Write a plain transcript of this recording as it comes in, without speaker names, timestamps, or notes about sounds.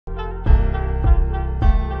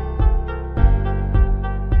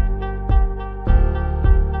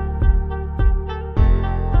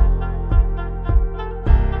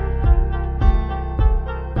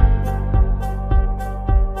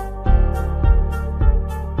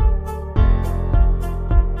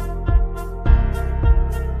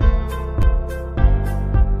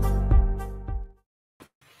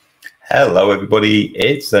Hello, everybody.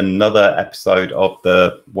 It's another episode of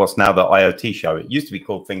what's now the IoT show. It used to be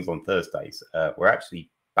called Things on Thursdays. We're actually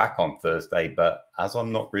back on Thursday, but as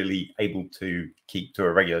I'm not really able to keep to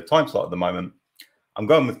a regular time slot at the moment, I'm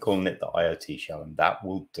going with calling it the IoT show, and that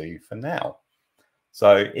will do for now.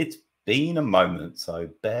 So it's been a moment, so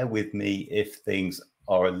bear with me if things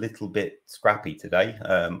are a little bit scrappy today.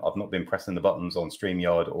 I've not been pressing the buttons on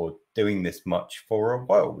StreamYard or doing this much for a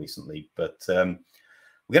while recently, but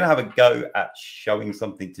we're going to have a go at showing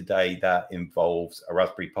something today that involves a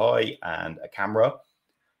Raspberry Pi and a camera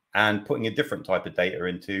and putting a different type of data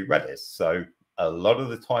into Redis. So a lot of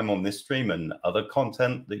the time on this stream and other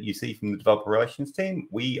content that you see from the developer relations team,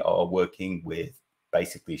 we are working with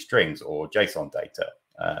basically strings or JSON data.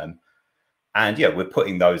 And yeah, we're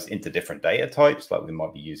putting those into different data types, like we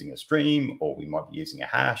might be using a stream, or we might be using a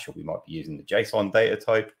hash, or we might be using the JSON data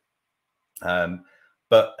type.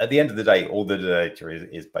 But at the end of the day, all the data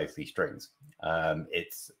is basically strings.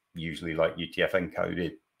 It's usually like UTF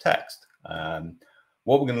encoded text.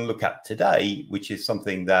 What we're going to look at today, which is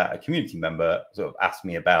something that a community member sort of asked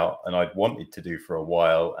me about and I'd wanted to do for a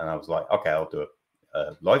while, and I was like, okay, I'll do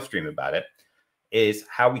a live stream about it, is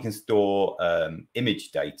how we can store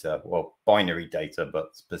image data, well, binary data,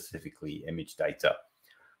 but specifically image data.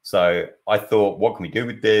 So I thought, what can we do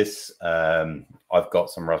with this? I've got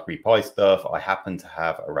some Raspberry Pi stuff. I happen to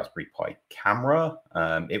have a Raspberry Pi camera.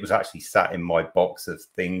 It was actually sat in my box of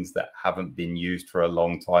things that haven't been used for a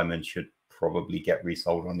long time and should probably get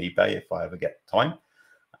resold on eBay if I ever get time.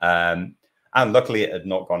 And luckily it had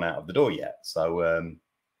not gone out of the door yet. So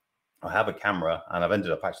I have a camera and I've ended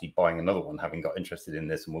up actually buying another one, having got interested in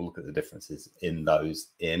this, and we'll look at the differences in those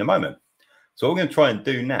in a moment. So what we're going to try and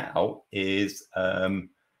do now is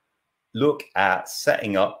look at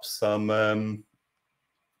setting up some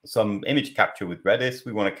image capture with Redis.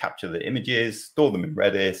 We want to capture the images, store them in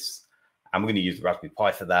Redis, and we're going to use the Raspberry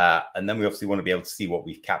Pi for that. And then we obviously want to be able to see what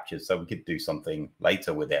we've captured, so we could do something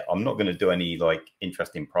later with it. I'm not going to do any like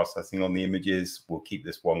interesting processing on the images. We'll keep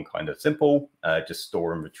this one kind of simple, just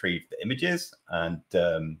store and retrieve the images. And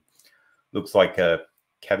looks like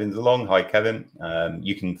Kevin's along. Hi, Kevin.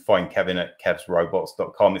 You can find Kevin at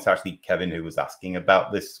kevsrobots.com. It's actually Kevin who was asking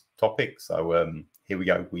about this topic. So here we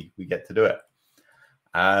go. We get to do it.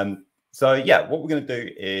 So yeah, what we're going to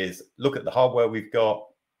do is look at the hardware we've got,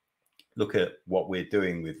 look at what we're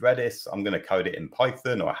doing with Redis. I'm going to code it in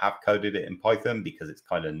Python, or I have coded it in Python because it's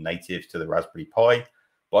kind of native to the Raspberry Pi.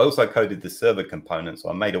 But I also coded the server component,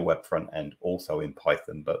 so I made a web front end also in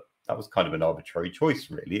Python. But that was kind of an arbitrary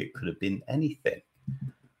choice, really. It could have been anything.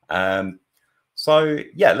 So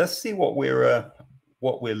yeah, let's see what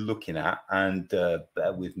we're looking at, and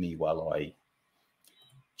bear with me while I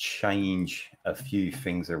change a few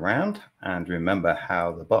things around and remember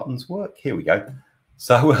how the buttons work. Here we go.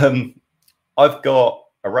 So I've got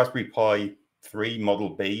a Raspberry Pi 3 Model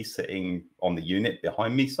B sitting on the unit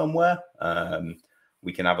behind me somewhere.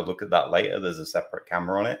 We can have a look at that later. There's a separate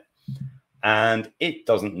camera on it. And it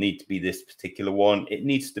doesn't need to be this particular one. It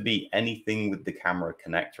needs to be anything with the camera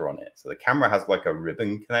connector on it. So the camera has like a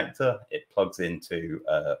ribbon connector. It plugs into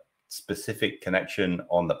a specific connection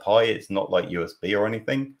on the Pi. It's not like USB or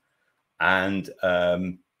anything. And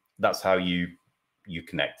that's how you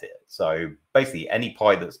connect it. So basically any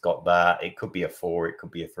Pi that's got that, it could be a 4, it could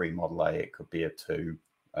be a 3 Model A, it could be a 2.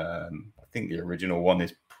 I think the original one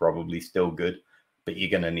is probably still good. But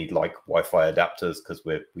you're going to need like Wi-Fi adapters because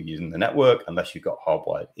we're using the network, unless you've got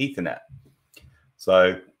hardwired Ethernet.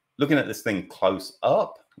 So looking at this thing close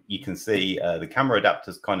up, you can see the camera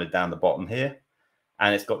adapter's kind of down the bottom here.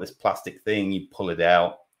 And it's got this plastic thing. You pull it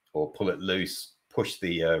out or pull it loose, push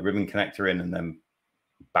the ribbon connector in, and then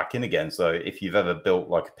back in again. So if you've ever built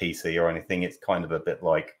like a PC or anything, it's kind of a bit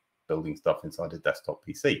like building stuff inside a desktop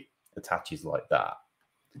PC. Attaches like that.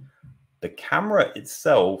 The camera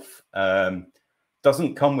itself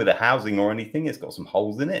doesn't come with a housing or anything. It's got some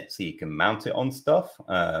holes in it, so you can mount it on stuff.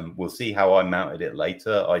 We'll see how I mounted it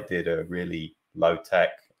later. I did a really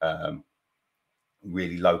low-tech,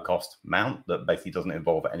 really low-cost mount that basically doesn't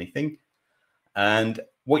involve anything. And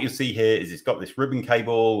what you'll see here is it's got this ribbon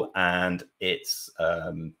cable, and it's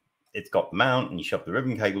got the mount, and you shove the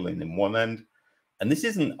ribbon cable in one end. And this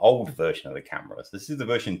is an old version of the camera. So this is the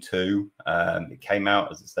version 2. It came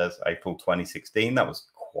out, as it says, April 2016. That was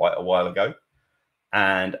quite a while ago.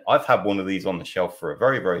 And I've had one of these on the shelf for a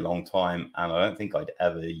very, very long time, and I don't think I'd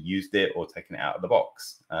ever used it or taken it out of the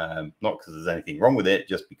box. Not because there's anything wrong with it,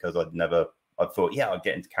 just because I thought, yeah, I'd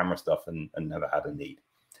get into camera stuff and never had a need.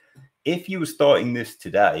 If you were starting this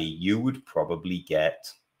today, you would probably get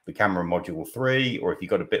the camera module 3, or if you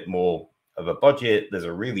got a bit more of a budget, there's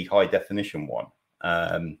a really high definition one.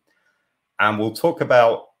 And we'll talk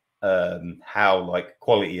about how like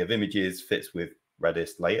quality of images fits with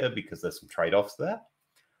Redis later, because there's some trade-offs there.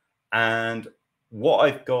 And what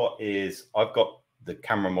I've got is I've got the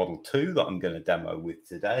camera model 2 that I'm going to demo with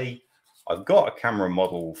today. I've got a camera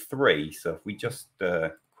model 3. So if we just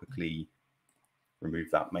quickly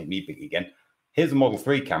remove that, make me big again. Here's a model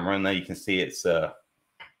 3 camera, and there you can see it's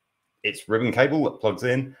ribbon cable that plugs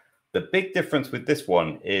in. The big difference with this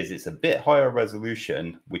one is it's a bit higher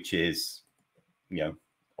resolution, which is,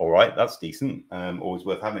 all right, that's decent, always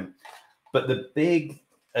worth having. But the big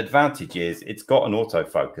advantage is it's got an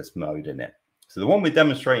autofocus mode in it. So the one we're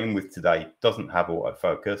demonstrating with today doesn't have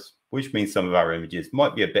autofocus, which means some of our images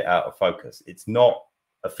might be a bit out of focus. It's not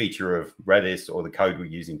a feature of Redis or the code we're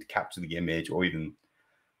using to capture the image or even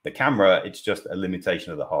the camera. It's just a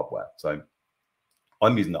limitation of the hardware. So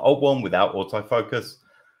I'm using the old one without autofocus.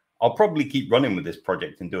 I'll probably keep running with this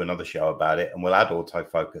project and do another show about it, and we'll add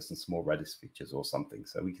autofocus and some more Redis features or something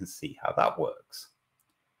so we can see how that works.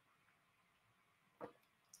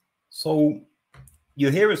 So you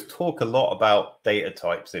hear us talk a lot about data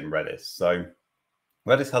types in Redis. So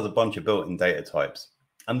Redis has a bunch of built-in data types.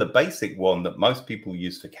 And the basic one that most people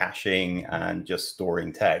use for caching and just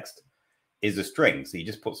storing text is a string. So you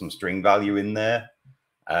just put some string value in there.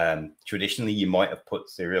 Traditionally, you might have put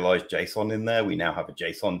serialized JSON in there. We now have a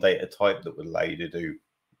JSON data type that would allow you to do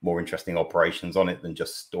more interesting operations on it than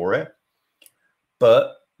just store it.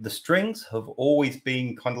 But the strings have always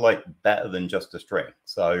been kind of like better than just a string.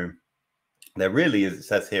 So there really, as it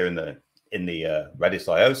says here in the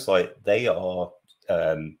Redis IO site, they are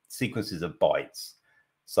sequences of bytes.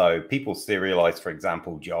 So people serialize, for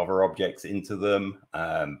example, Java objects into them,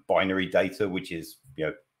 binary data, which is,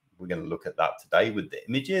 we're going to look at that today with the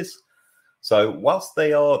images. So whilst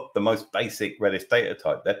they are the most basic Redis data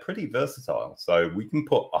type, they're pretty versatile. So we can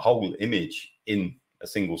put a whole image in a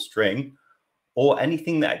single string or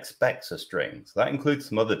anything that expects a string. So that includes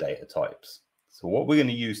some other data types. So what we're going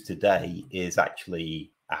to use today is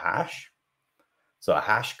actually a hash. So a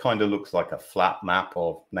hash kind of looks like a flat map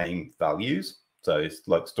of named values. So it's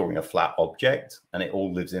like storing a flat object, and it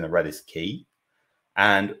all lives in a Redis key.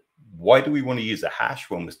 And why do we want to use a hash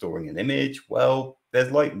when we're storing an image? Well,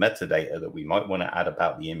 there's like metadata that we might want to add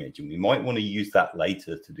about the image, and we might want to use that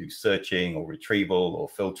later to do searching or retrieval or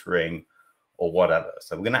filtering or whatever.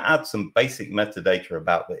 So we're going to add some basic metadata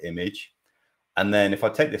about the image. And then if I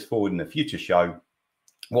take this forward in a future show,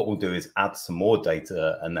 what we'll do is add some more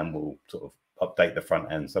data, and then we'll sort of update the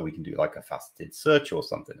front end so we can do like a faceted search or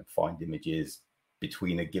something and find images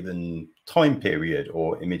between a given time period,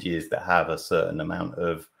 or images that have a certain amount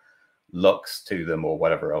of lux to them, or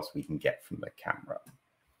whatever else we can get from the camera.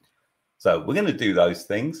 So we're going to do those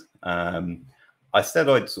things. I said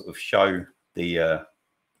I'd sort of show the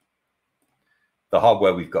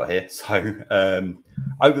hardware we've got here. So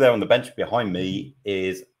over there on the bench behind me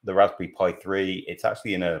is the Raspberry Pi 3. It's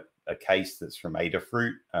actually in a case that's from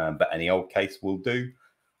Adafruit, but any old case will do.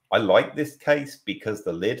 I like this case because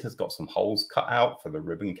the lid has got some holes cut out for the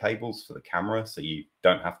ribbon cables for the camera, so you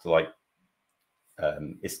don't have to like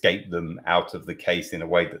escape them out of the case in a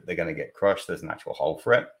way that they're going to get crushed. There's an actual hole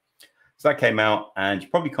for it. So that came out, and you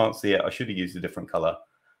probably can't see it. I should have used a different color,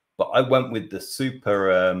 but I went with the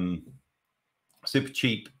super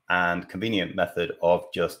cheap and convenient method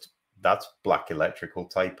of just, that's black electrical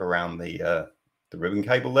tape around the ribbon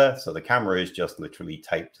cable there. So the camera is just literally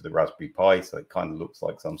taped to the Raspberry Pi. So it kind of looks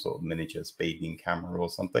like some sort of miniature speeding camera or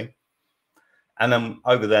something. And then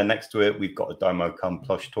over there next to it, we've got a Domo Come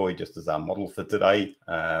plush toy just as our model for today.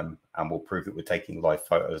 And we'll prove that we're taking live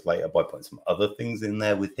photos later by putting some other things in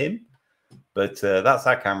there with him. But that's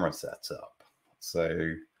our camera setup.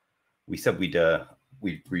 So we said we'd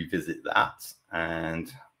revisit that.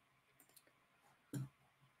 And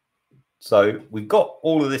so we've got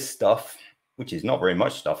all of this stuff, which is not very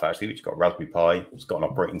much stuff, actually. We've got a Raspberry Pi. It's got an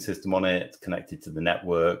operating system on it. It's connected to the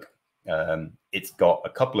network. It's got a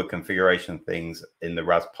couple of configuration things in the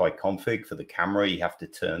Raspberry Pi config for the camera. You have to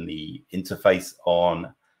turn the interface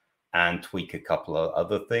on and tweak a couple of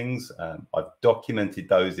other things. I've documented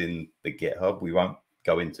those in the GitHub. We won't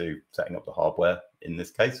go into setting up the hardware in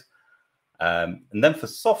this case. And then for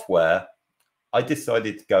software, I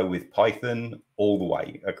decided to go with Python all the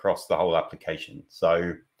way across the whole application.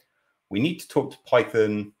 So we need to talk to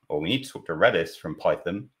Python, or we need to talk to Redis from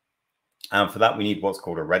Python. And for that, we need what's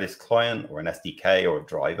called a Redis client or an SDK or a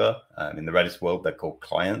driver. In the Redis world, they're called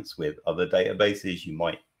clients. With other databases, you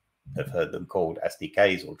might have heard them called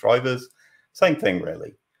SDKs or drivers. Same thing,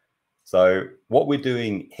 really. So what we're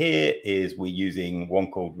doing here is we're using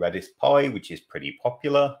one called Redis Pi, which is pretty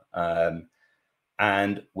popular.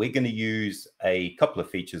 And we're going to use a couple of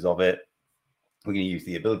features of it. We're going to use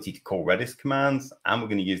the ability to call Redis commands, and we're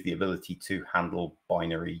going to use the ability to handle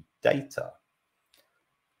binary data.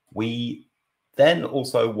 We then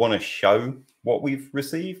also want to show what we've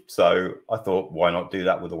received. So I thought, why not do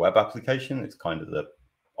that with a web application? It's kind of the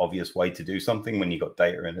obvious way to do something when you've got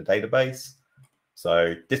data in a database.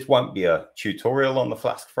 So this won't be a tutorial on the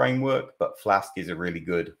Flask framework, but Flask is a really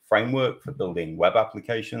good framework for building web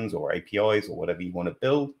applications or APIs or whatever you want to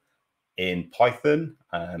build in Python.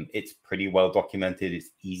 It's pretty well documented.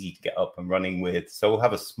 It's easy to get up and running with. So we'll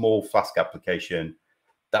have a small Flask application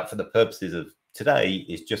that, for the purposes of today,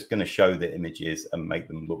 is just going to show the images and make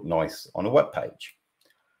them look nice on a web page.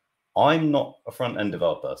 I'm not a front-end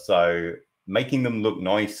developer, so making them look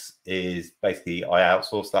nice is basically, I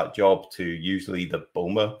outsource that job to usually the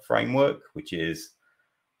Bulma framework, which is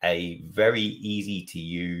a very easy to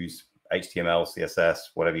use HTML, CSS,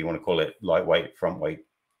 whatever you want to call it, lightweight,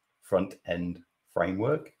 front-end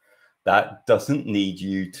framework that doesn't need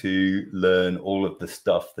you to learn all of the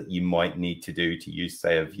stuff that you might need to do to use,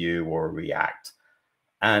 say, a Vue or a React.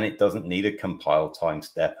 And it doesn't need a compile time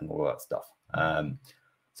step and all that stuff.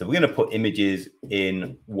 So we're going to put images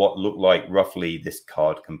in what look like roughly this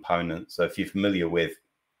card component. So if you're familiar with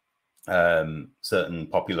certain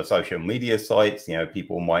popular social media sites, you know,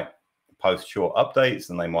 people might post short updates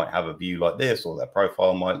and they might have a view like this, or their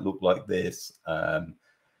profile might look like this.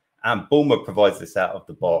 And Bulma provides this out of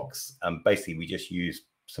the box. And basically, we just use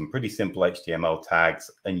some pretty simple HTML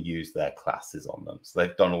tags and use their classes on them. So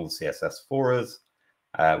they've done all the CSS for us,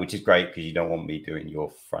 which is great because you don't want me doing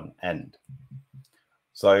your front end.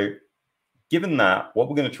 So given that, what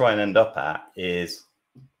we're going to try and end up at is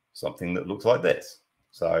something that looks like this.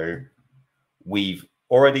 So we've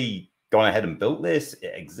already gone ahead and built this.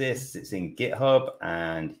 It exists. It's in GitHub,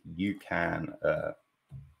 and you can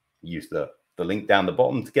use the link down the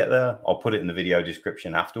bottom to get there. I'll put it in the video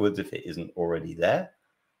description afterwards if it isn't already there.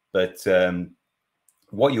 But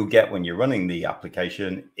what you'll get when you're running the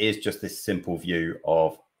application is just this simple view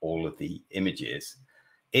of all of the images.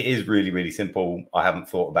 It is really, really simple. I haven't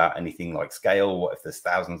thought about anything like scale. What if there's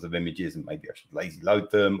thousands of images and maybe I should lazy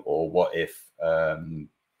load them? Or what if I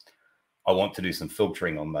want to do some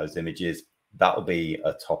filtering on those images? That'll be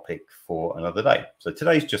a topic for another day. So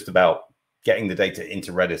today's just about getting the data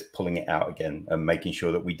into Redis, pulling it out again, and making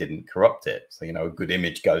sure that we didn't corrupt it. So, you know, a good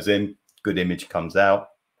image goes in, good image comes out,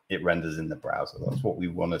 it renders in the browser. That's what we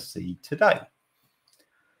want to see today.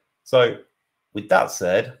 So with that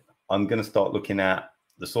said, I'm going to start looking at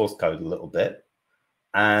the source code a little bit,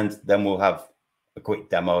 and then we'll have a quick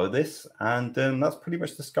demo of this. And that's pretty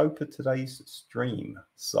much the scope of today's stream.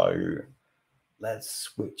 So let's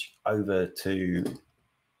switch over to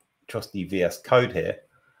trusty VS Code here.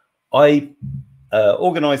 I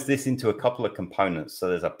organized this into a couple of components. So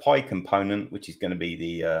there's a Pi component, which is going to be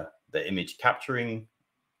the image capturing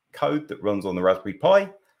code that runs on the Raspberry Pi,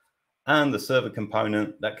 and the server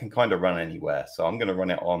component that can kind of run anywhere. So I'm going to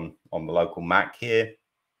run it on the local Mac here.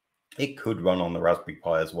 It could run on the Raspberry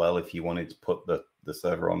Pi as well if you wanted to put the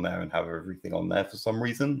server on there and have everything on there for some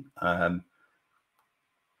reason. The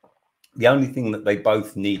only thing that they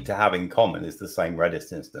both need to have in common is the same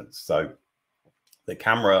Redis instance. So the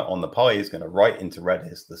camera on the Pi is going to write into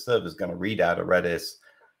Redis. The server is going to read out of Redis.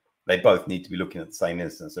 They both need to be looking at the same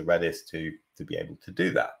instance of Redis to be able to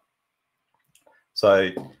do that.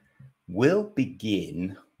 So we'll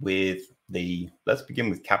begin with let's begin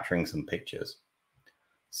with capturing some pictures.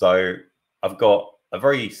 So I've got a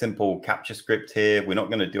very simple capture script here. We're not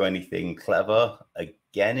going to do anything clever.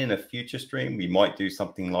 Again, in a future stream, we might do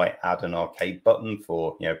something like add an arcade button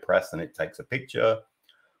for, you know, press and it takes a picture,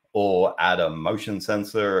 or add a motion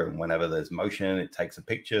sensor, and whenever there's motion, it takes a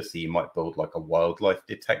picture. So you might build like a wildlife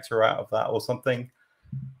detector out of that or something.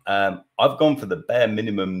 I've gone for the bare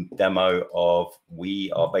minimum demo of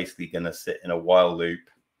we are basically going to sit in a while loop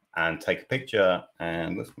and take a picture.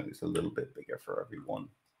 And let's make this a little bit bigger for everyone.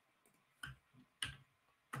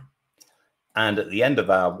 And at the end of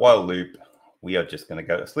our while loop, we are just going to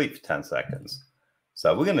go to sleep for 10 seconds.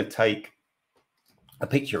 So we're going to take a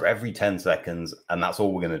picture every 10 seconds, and that's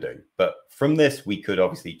all we're going to do. But from this, we could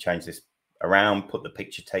obviously change this around, put the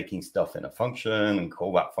picture taking stuff in a function and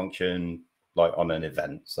call that function like on an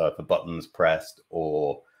event. So if a button's pressed,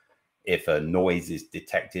 or if a noise is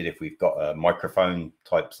detected, if we've got a microphone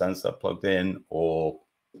type sensor plugged in, or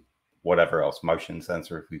whatever else, motion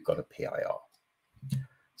sensor, if we've got a PIR.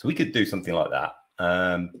 So we could do something like that.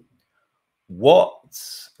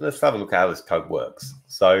 Let's have a look at how this code works.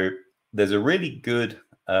 So there's a really good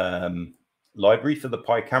library for the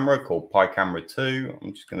Pi camera called Pi Camera 2.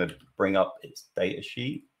 I'm just going to bring up its data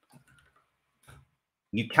sheet.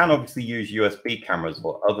 You can obviously use USB cameras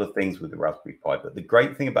or other things with the Raspberry Pi, but the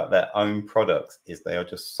great thing about their own products is they are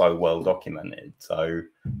just so well documented. So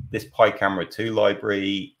this Pi Camera 2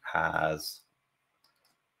 library has,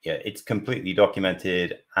 yeah, it's completely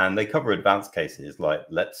documented, and they cover advanced cases like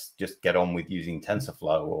let's just get on with using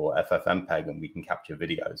TensorFlow or FFmpeg and we can capture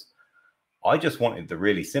videos. I just wanted the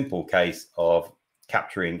really simple case of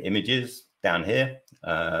capturing images down here.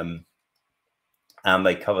 And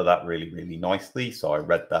they cover that really, really nicely. So I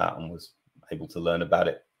read that and was able to learn about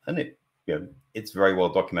it. And it, you know, it's very well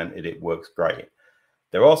documented. It works great.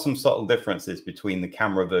 There are some subtle differences between the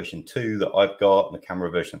camera version 2 that I've got and the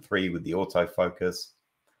camera version 3 with the autofocus.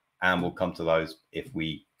 And we'll come to those if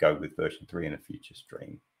we go with version 3 in a future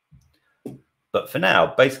stream. But for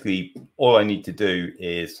now, basically, all I need to do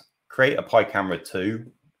is create a Pi Camera 2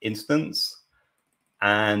 instance.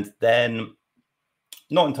 And then,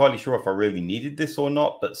 not entirely sure if I really needed this or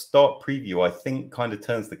not, but Start Preview, I think, kind of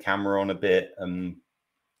turns the camera on a bit. And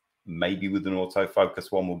maybe with an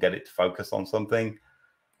autofocus one, we'll get it to focus on something.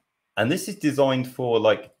 And this is designed for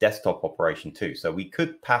like desktop operation too. So we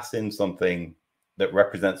could pass in something that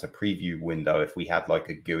represents a preview window if we had like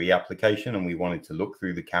a GUI application and we wanted to look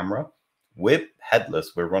through the camera. We're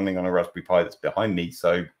headless. We're running on a Raspberry Pi that's behind me,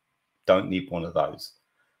 so don't need one of those.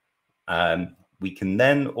 We can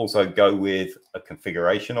then also go with a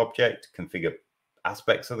configuration object, configure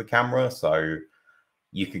aspects of the camera. So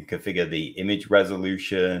you can configure the image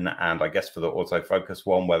resolution, and I guess for the autofocus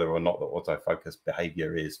one, whether or not the autofocus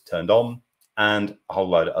behavior is turned on, and a whole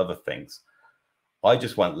load of other things. I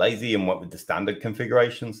just went lazy and went with the standard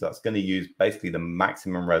configuration. So that's going to use basically the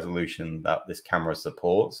maximum resolution that this camera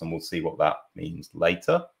supports, and we'll see what that means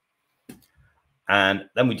later. And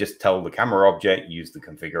then we just tell the camera object, use the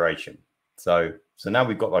configuration. So now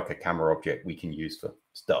we've got like a camera object we can use for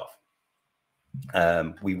stuff.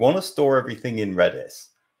 We want to store everything in Redis.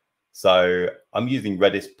 So I'm using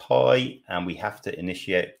Redis Pi, and we have to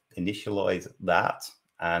initialize that.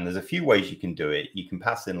 And there's a few ways you can do it. You can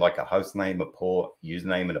pass in like a host name, a port,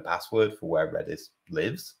 username, and a password for where Redis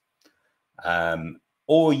lives.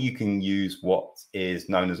 Or you can use what is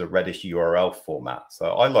known as a Redis URL format. So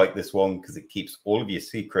I like this one because it keeps all of your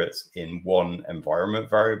secrets in one environment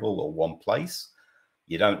variable or one place.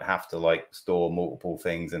 You don't have to like store multiple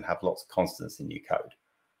things and have lots of constants in your code.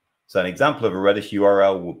 So an example of a Redis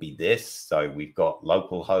URL would be this. So we've got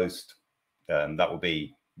localhost. That will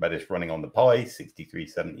be Redis running on the Pi,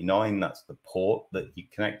 6379. That's the port that you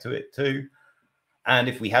connect to it to. And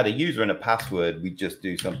if we had a user and a password, we'd just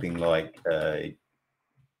do something like,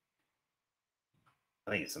 I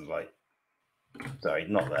think it's something like, sorry,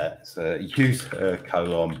 not there. It's a user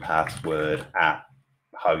colon password at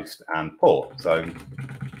host and port. So you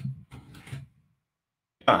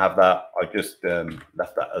don't have that. I just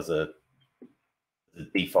left that as a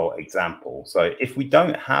default example. So if we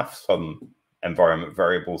don't have some environment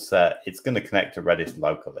variable set, it's going to connect to Redis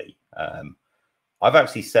locally. I've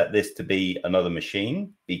actually set this to be another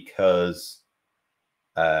machine because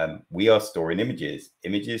we are storing images.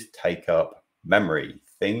 Images take up memory.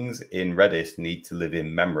 Things in Redis need to live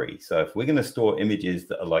in memory. So if we're going to store images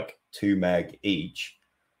that are like 2 meg each,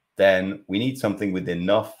 then we need something with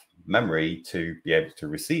enough memory to be able to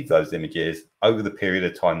receive those images over the period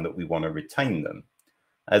of time that we want to retain them.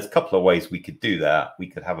 There's a couple of ways we could do that. We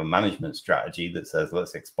could have a management strategy that says,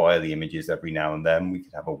 let's expire the images every now and then. We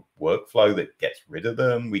could have a workflow that gets rid of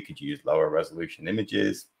them. We could use lower resolution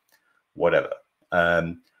images, whatever.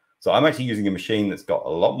 So I'm actually using a machine that's got a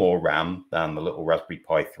lot more RAM than the little Raspberry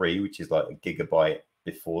Pi 3, which is like a gigabyte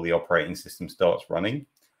before the operating system starts running.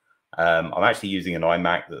 I'm actually using an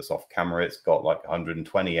iMac that's off camera. It's got like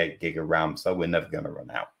 128 gig of RAM, so we're never going to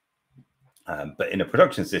run out. But in a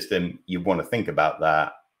production system, you want to think about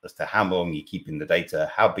that as to how long you're keeping the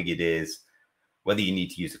data, how big it is, whether you need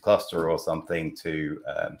to use a cluster or something to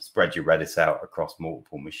spread your Redis out across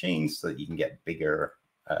multiple machines so that you can get bigger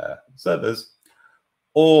servers,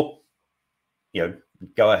 or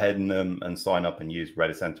go ahead and sign up and use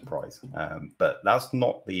Redis Enterprise. But that's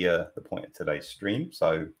not the point of today's stream,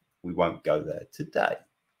 so we won't go there today.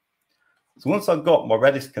 So once I've got my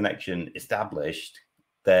Redis connection established,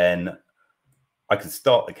 then I can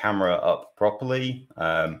start the camera up properly.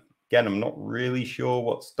 Again, I'm not really sure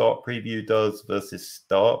what Start Preview does versus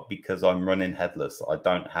Start because I'm running headless. I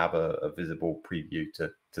don't have a visible preview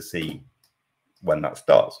to see when that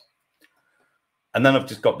starts. And then I've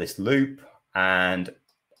just got this loop. And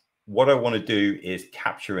what I want to do is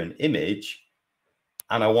capture an image,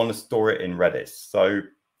 and I want to store it in Redis. So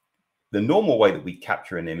the normal way that we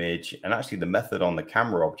capture an image, and actually the method on the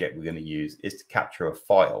camera object we're going to use, is to capture a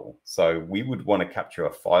file. So we would want to capture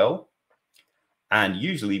a file. And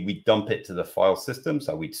usually we dump it to the file system.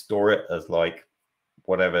 So we'd store it as like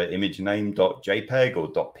whatever image name .jpeg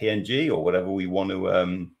or .png or whatever we want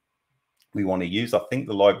to use. I think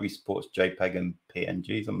the library supports JPEG and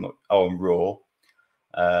PNGs. I'm not. Oh, and RAW.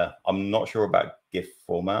 I'm not sure about GIF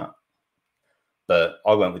format, but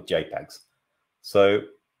I went with JPEGs. So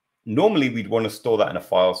normally we'd want to store that in a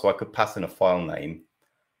file, so I could pass in a file name.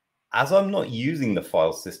 As I'm not using the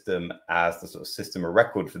file system as the sort of system of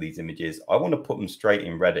record for these images, I want to put them straight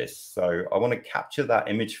in Redis. So I want to capture that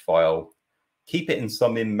image file, keep it in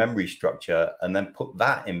some in-memory structure, and then put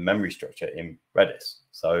that in memory structure in Redis.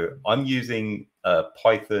 So I'm using a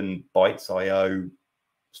Python bytes.io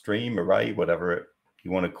stream array, whatever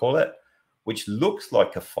you want to call it, which looks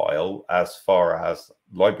like a file as far as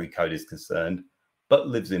library code is concerned, but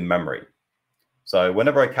lives in memory. So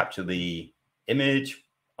whenever I capture the image,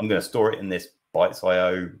 I'm going to store it in this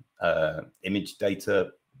bytes.io image data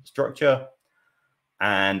structure.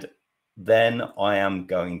 And then I am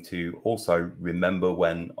going to also remember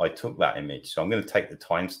when I took that image. So I'm going to take the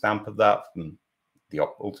timestamp of that from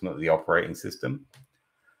ultimately the operating system.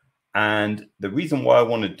 And the reason why I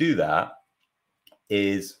want to do that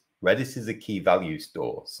is Redis is a key value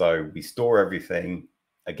store. So we store everything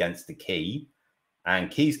against the key,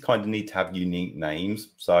 and keys kind of need to have unique names.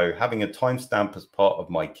 So having a timestamp as part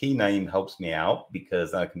of my key name helps me out,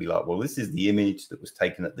 because I can be like, well, this is the image that was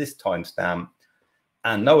taken at this timestamp,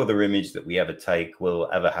 and no other image that we ever take will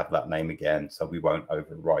ever have that name again. So we won't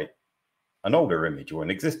overwrite an older image or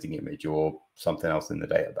an existing image or something else in the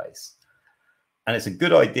database. And it's a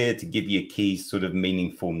good idea to give your keys sort of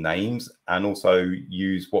meaningful names, and also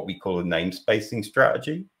use what we call a namespacing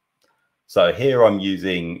strategy. So here I'm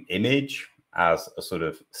using image as a sort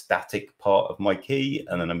of static part of my key,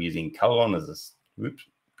 and then I'm using colon as a, oops,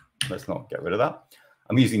 let's not get rid of that.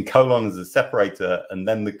 I'm using colon as a separator, and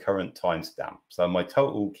then the current timestamp. So my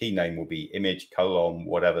total key name will be image colon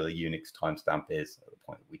whatever the Unix timestamp is at the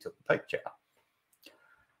point that we took the picture.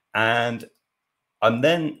 And I'm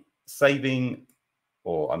then saving,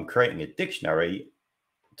 or I'm creating a dictionary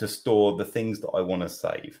to store the things that I want to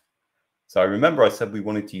save. So I remember I said we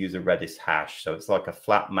wanted to use a Redis hash. So it's like a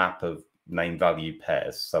flat map of name value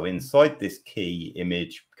pairs. So inside this key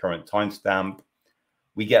image current timestamp,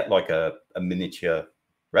 we get like a miniature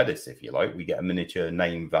Redis, if you like. We get a miniature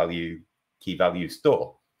name value key value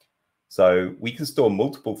store. So we can store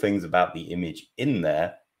multiple things about the image in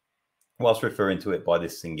there whilst referring to it by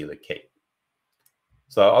this singular key.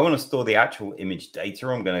 So I want to store the actual image data.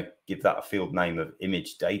 I'm going to give that a field name of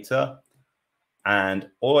image data. And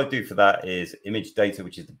all I do for that is image data,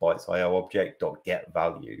 which is the bytes.io object, .get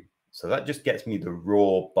value. So that just gets me the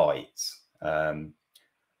raw bytes.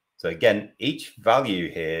 So again, each value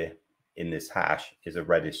here in this hash is a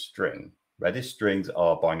Redis string. Redis strings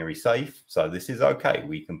are binary safe, so this is okay.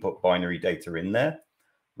 We can put binary data in there.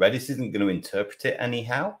 Redis isn't going to interpret it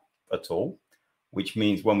anyhow at all, which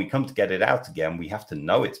means when we come to get it out again, we have to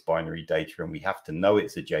know it's binary data, and we have to know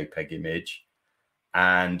it's a JPEG image.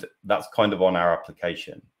 And that's kind of on our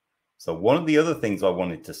application. So one of the other things I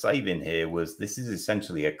wanted to save in here was this is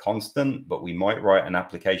essentially a constant, but we might write an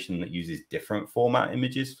application that uses different format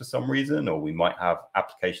images for some reason, or we might have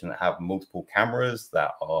applications that have multiple cameras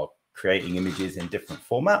that are creating images in different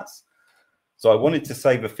formats. So I wanted to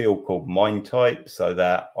save a field called MIME-type so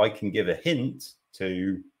that I can give a hint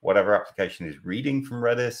to whatever application is reading from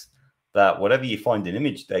Redis that whatever you find in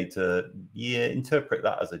image data, you interpret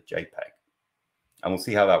that as a JPEG. And we'll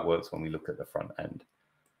see how that works when we look at the front end.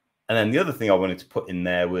 And then the other thing I wanted to put in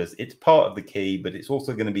there was it's part of the key, but it's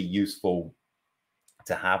also going to be useful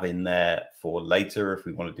to have in there for later if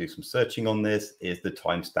we want to do some searching on this, is the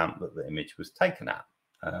timestamp that the image was taken at.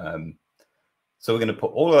 So we're going to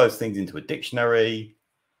put all of those things into a dictionary,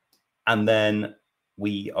 and then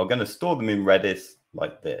we are going to store them in Redis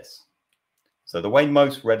like this. So the way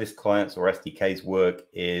most Redis clients or SDKs work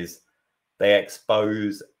is they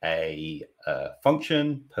expose a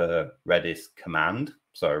function per Redis command.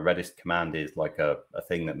 So a Redis command is like a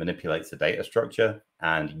thing that manipulates a data structure.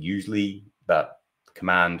 And usually that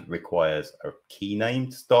command requires a key name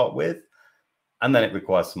to start with. And then it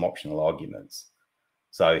requires some optional arguments.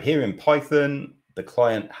 So here in Python, the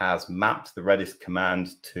client has mapped the Redis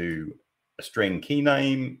command to a string key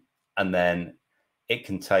name. And then it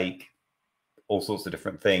can take all sorts of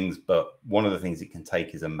different things, but one of the things it can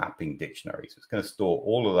take is a mapping dictionary. So it's going to store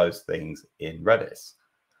all of those things in Redis.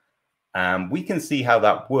 And we can see how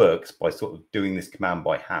that works by sort of doing this command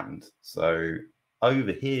by hand. So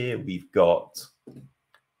over here, we've got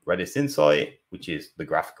Redis Insight, which is the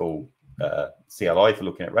graphical CLI for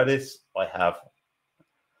looking at Redis. I have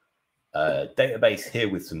a database here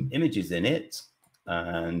with some images in it.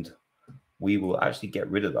 and we will actually get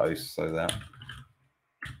rid of those so that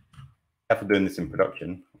after doing this in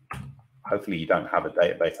production, hopefully you don't have a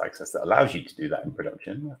database access that allows you to do that in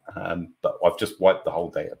production. But I've just wiped the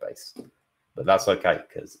whole database. But that's okay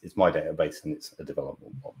because it's my database and it's a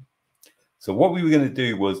development one. So what we were going to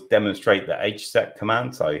do was demonstrate the hset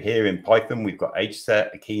command. So here in Python, we've got hset,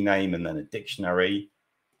 a key name, and then a dictionary.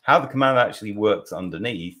 How the command actually works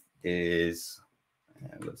underneath is,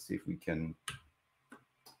 let's see if we can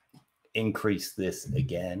increase this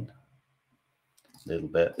again a little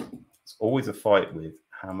bit. It's always a fight with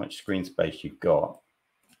how much screen space you've got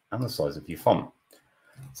and the size of your font.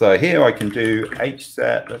 So here I can do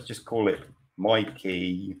hset, let's just call it my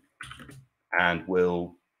key, and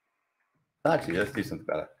we'll actually, let's do something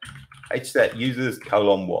better. Hset users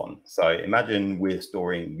 :1. So imagine we're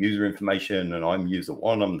storing user information and I'm user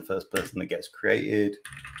 1. I'm the first person that gets created.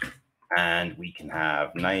 And we can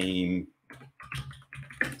have name,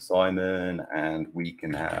 Simon, and we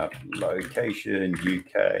can have location,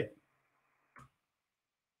 UK,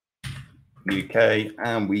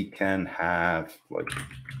 and we can have like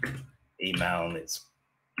email, and it's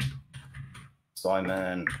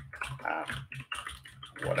Simon at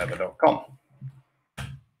whatever.com.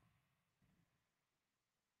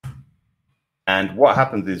 And what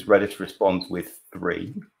happens is Redis responds with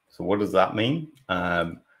 3. So what does that mean?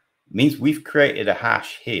 It means we've created a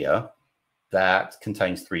hash here that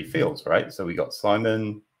contains 3 fields, right? So we got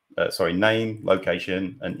Simon, name,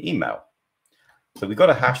 location, and email. So we've got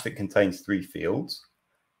a hash that contains 3 fields.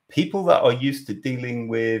 People that are used to dealing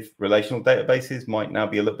with relational databases might now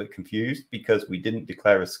be a little bit confused because we didn't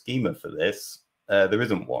declare a schema for this. There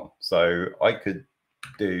isn't one. So I could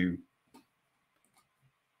do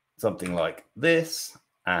something like this,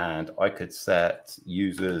 and I could set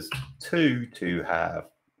users 2 to have,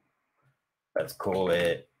 let's call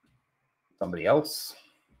it somebody else.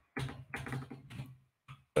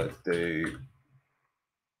 Let's do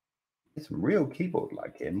some real keyboard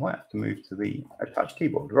lag here. Might have to move to the attached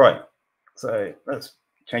keyboard. Right. So let's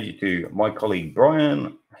change it to my colleague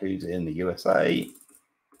Brian, who's in the USA.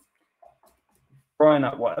 Brian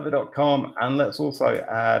at whatever.com. And let's also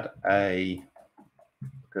add a,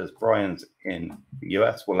 because Brian's in the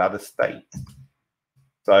US, we'll add a state.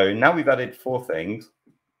 So now we've added 4 things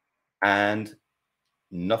and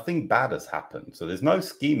nothing bad has happened. So there's no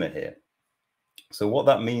schema here. So what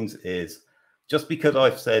that means is just because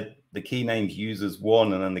I've said the key names users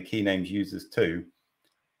 1 and then the key names users 2,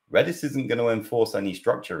 Redis isn't going to enforce any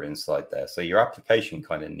structure inside there. So your application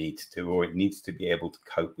kind of needs to, or it needs to be able to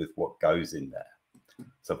cope with what goes in there.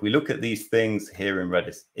 So if we look at these things here in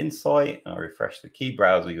Redis Insight, and I refresh the key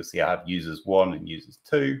browser, you'll see I have users 1 and users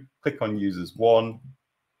 2. Click on users 1,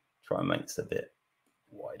 try and make this a bit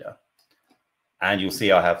wider. And you'll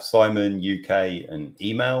see I have Simon, UK, and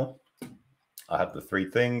email. I have the 3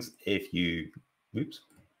 things. If you,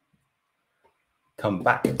 come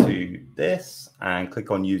back to this and click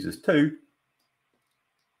on users 2,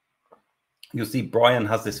 you'll see Brian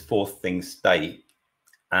has this 4th thing state.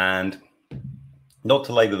 And not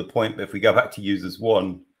to labor the point, but if we go back to users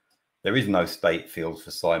 1, there is no state field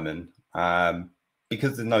for Simon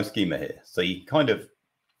because there's no schema here. So you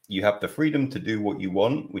you have the freedom to do what you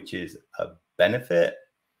want, which is a benefit,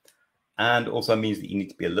 and also means that you need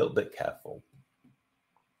to be a little bit careful.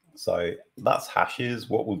 So that's hashes.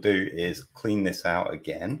 What we'll do is clean this out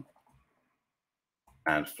again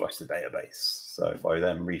and flush the database. So if I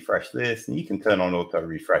then refresh this, and you can turn on auto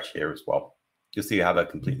refresh here as well, you'll see you have a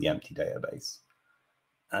completely empty database.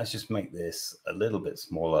 Let's just make this a little bit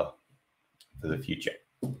smaller for the future.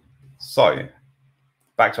 So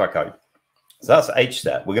back to our code. So that's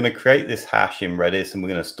hset. We're going to create this hash in Redis and we're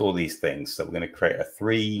going to store these things. So we're going to create a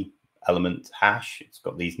 3-element hash. It's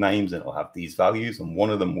got these names and it'll have these values, and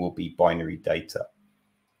one of them will be binary data.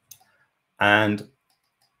 And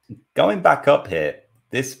going back up here,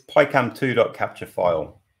 this picam2.capture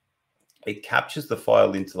file, it captures the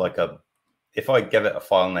file into like a, if I give it a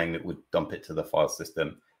file name, it would dump it to the file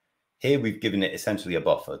system. Here we've given it essentially a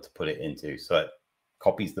buffer to put it into. So it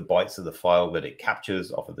copies the bytes of the file that it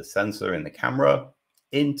captures off of the sensor in the camera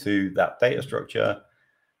into that data structure.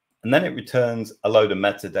 And then it returns a load of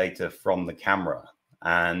metadata from the camera.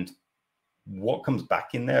 And what comes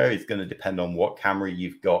back in there is going to depend on what camera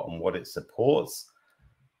you've got and what it supports.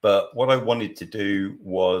 But what I wanted to do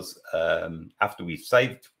was, after we've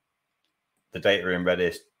saved the data in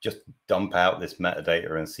Redis, just dump out this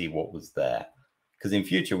metadata and see what was there. Because in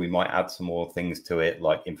future, we might add some more things to it,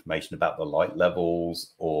 like information about the light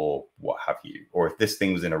levels or what have you. Or if this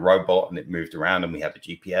thing was in a robot and it moved around and we had a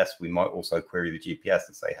GPS, we might also query the GPS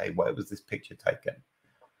and say, hey, where was this picture taken?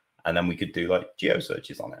 and then we could do like geo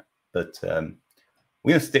searches on it. But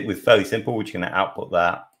we're going to stick with fairly simple. We're just going to output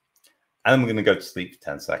that, and then we're going to go to sleep for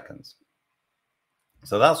 10 seconds.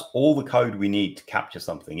 So that's all the code we need to capture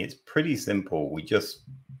something. It's pretty simple. We just,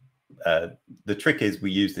 the trick is we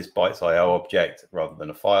use this bytes.io object rather than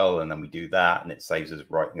a file, and then we do that, and it saves us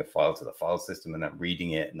writing a file to the file system and then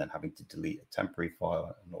reading it and then having to delete a temporary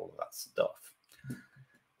file and all of that stuff.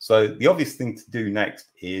 So the obvious thing to do next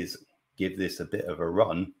is give this a bit of a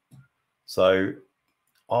run. So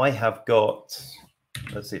I have got,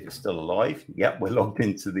 let's see if it's still alive. Yep, we're logged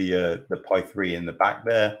into the Pi3 in the back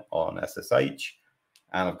there on SSH.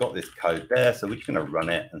 And I've got this code there, so we're just going to run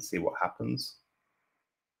it and see what happens.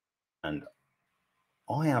 And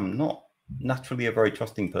I am not naturally a very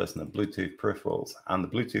trusting person of Bluetooth peripherals, and the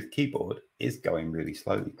Bluetooth keyboard is going really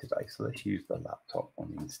slowly today. So let's use the laptop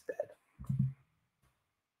one instead.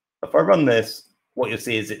 If I run this, what you'll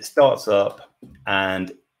see is it starts up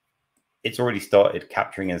and it's already started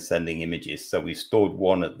capturing and sending images. So we've stored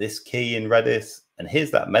one at this key in Redis, and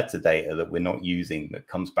here's that metadata that we're not using that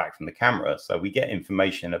comes back from the camera. So we get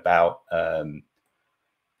information about the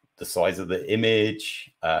size of the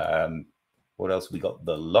image. What else? We got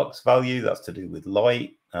the lux value, that's to do with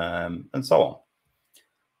light, and so on.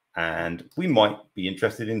 And we might be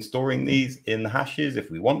interested in storing these in the hashes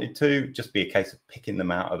if we wanted to. Just be a case of picking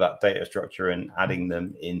them out of that data structure and adding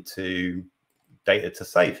them into data to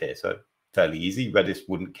save here. So fairly easy. Redis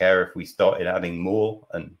wouldn't care if we started adding more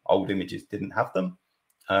and old images didn't have them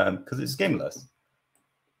because it's skimless.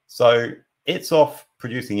 So it's off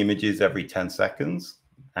producing images every 10 seconds.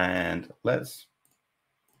 And let's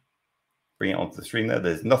bring it onto the screen there.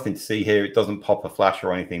 There's nothing to see here. It doesn't pop a flash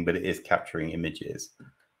or anything, but it is capturing images.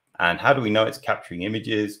 And how do we know it's capturing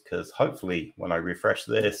images? Because hopefully when I refresh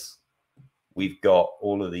this, we've got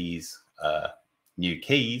all of these new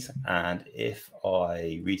keys. And if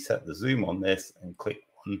I reset the zoom on this and click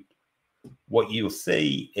one, what you'll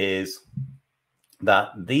see is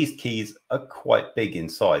that these keys are quite big in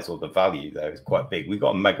size, or the value there is quite big. We've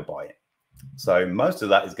got a megabyte. So most of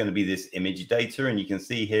that is going to be this image data. And you can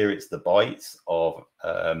see here it's the bytes of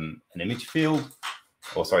an image field,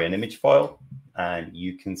 or sorry, an image file. And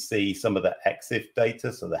you can see some of the EXIF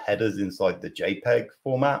data, so the headers inside the JPEG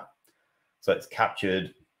format. So it's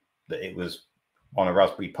captured that it was on a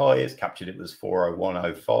Raspberry Pi, it's captured it was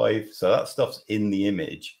 40105. So that stuff's in the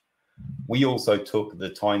image. We also took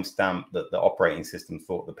the timestamp that the operating system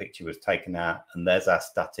thought the picture was taken at, and there's our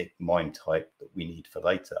static MIME type that we need for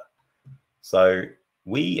later. So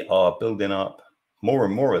we are building up more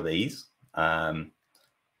and more of these, and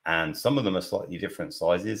some of them are slightly different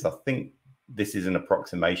sizes. I think this is an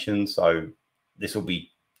approximation, so this will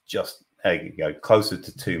be just closer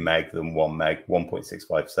to 2 meg than 1 meg,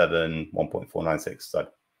 1.657, 1.496. So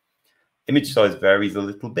image size varies a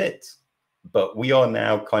little bit, but we are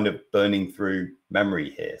now kind of burning through memory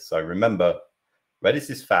here. So remember, Redis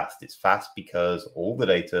is fast. It's fast because all the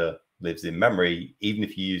data lives in memory. Even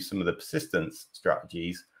if you use some of the persistence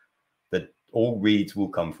strategies, that all reads will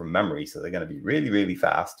come from memory. So they're going to be really, really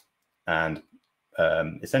fast. And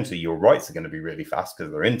essentially your writes are going to be really fast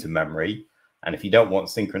because they're into memory. And if you don't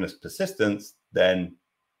want synchronous persistence, then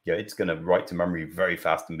it's going to write to memory very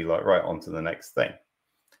fast and be like, right, on to the next thing.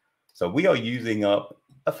 So we are using up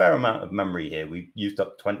a fair amount of memory here. We've used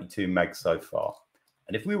up 22 megs so far.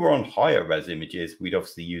 And if we were on higher res images, we'd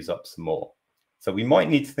obviously use up some more. So we might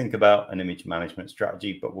need to think about an image management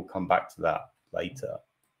strategy, but we'll come back to that later.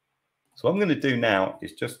 So what I'm going to do now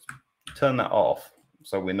is just turn that off.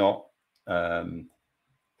 So we're not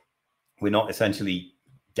essentially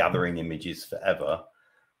gathering images forever,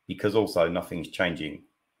 because also nothing's changing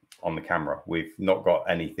on the camera. We've not got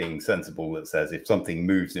anything sensible that says if something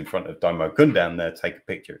moves in front of Domo Kun down there, take a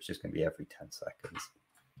picture. It's just going to be every 10 seconds.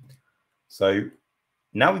 So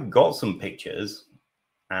now we've got some pictures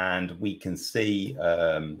and we can see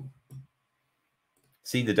the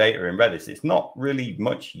data in Redis. It's not really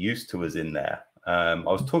much use to us in there. I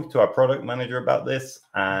was talking to our product manager about this,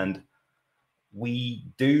 and we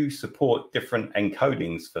do support different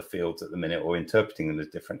encodings for fields at the minute, or interpreting them as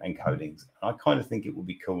different encodings. I kind of think it would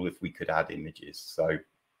be cool if we could add images. So,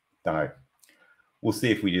 don't know. We'll see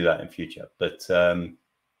if we do that in future. But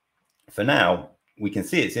for now, we can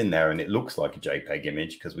see it's in there and it looks like a JPEG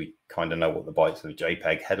image because we kind of know what the bytes of a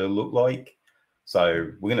JPEG header look like.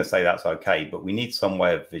 So we're going to say that's okay, but we need some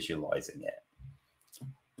way of visualizing it.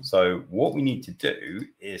 So what we need to do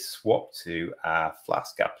is swap to our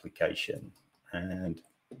Flask application. And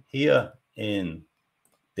here in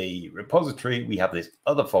the repository, we have this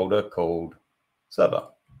other folder called server.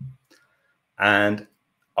 And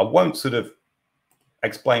I won't sort of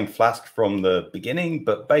explain Flask from the beginning,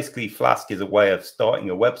 but basically Flask is a way of starting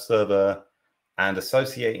a web server and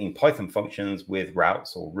associating Python functions with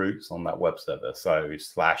routes or routes on that web server. So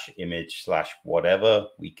 /image/whatever,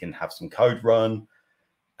 we can have some code run,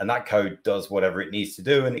 and that code does whatever it needs to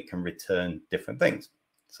do, and it can return different things.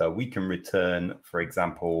 So we can return, for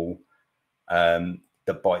example, the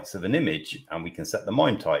bytes of an image, and we can set the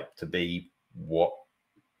MIME type to be what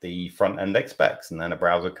the front end expects, and then a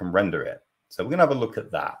browser can render it. So we're going to have a look at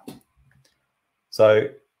that. So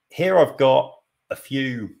here I've got a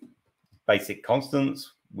few basic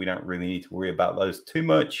constants. We don't really need to worry about those too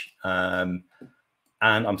much. And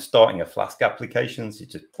I'm starting a Flask application, so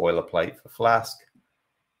just boilerplate for Flask.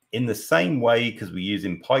 In the same way, because we're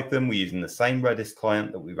using Python, we're using the same Redis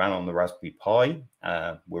client that we ran on the Raspberry Pi.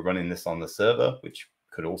 We're running this on the server, which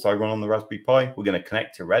could also run on the Raspberry Pi. We're going to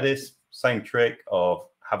connect to Redis. Same trick of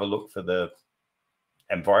have a look for the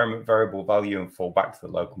environment variable value and fall back to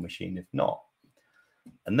the local machine if not.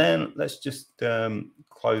 And then let's just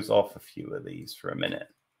close off a few of these for a minute.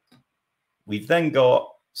 We've then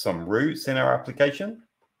got some routes in our application.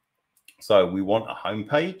 So we want a home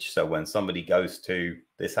page. So when somebody goes to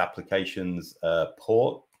this application's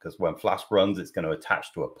port, because when Flask runs, it's going to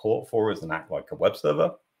attach to a port for us and act like a web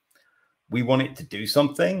server. We want it to do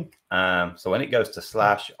something. So when it goes to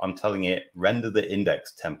 /, I'm telling it render the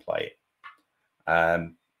index template.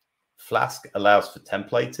 Flask allows for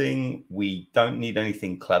templating. We don't need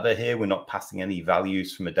anything clever here. We're not passing any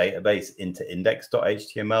values from a database into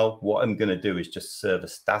index.html. What I'm going to do is just serve a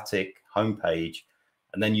static home page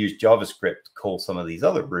and then use JavaScript to call some of these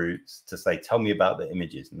other routes to say, tell me about the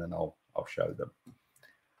images, and then I'll show them.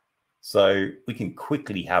 So we can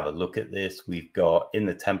quickly have a look at this. We've got in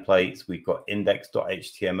the templates, we've got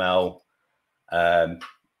index.html.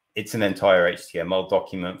 It's an entire HTML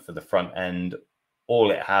document for the front end.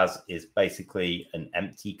 All it has is basically an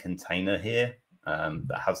empty container here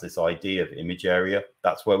that has this ID of image area.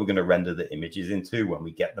 That's where we're going to render the images into when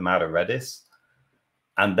we get them out of Redis.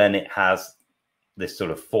 And then it has this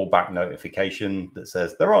sort of fallback notification that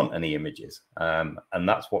says there aren't any images. And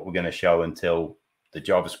that's what we're going to show until the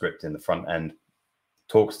JavaScript in the front end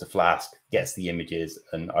talks to Flask, gets the images,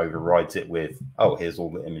 and overrides it with, oh, here's all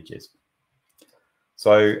the images.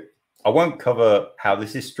 So I won't cover how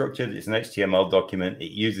this is structured. It's an HTML document.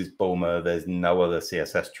 It uses Bulma. There's no other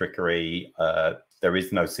CSS trickery. There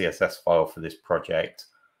is no CSS file for this project,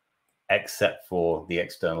 except for the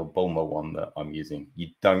external Bulma one that I'm using. You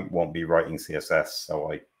don't want me writing CSS,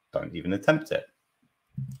 so I don't even attempt it.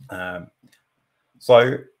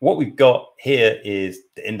 So what we've got here is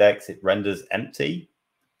the index. It renders empty.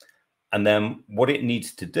 And then what it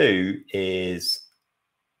needs to do is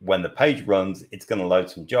when the page runs, it's going to load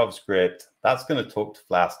some JavaScript. That's going to talk to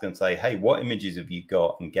Flask and say, hey, what images have you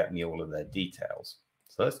got? And get me all of their details.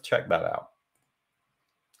 So let's check that out.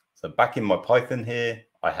 So back in my Python here,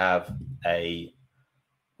 I have a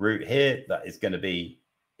route here that is going to be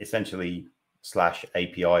essentially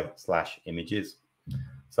 /API/images.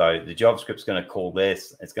 So the JavaScript's going to call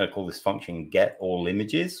this. It's going to call this function get all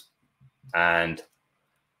images. And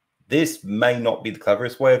this may not be the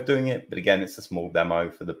cleverest way of doing it, but again, it's a small demo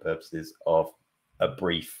for the purposes of a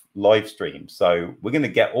brief live stream. So we're going to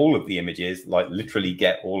get all of the images, like literally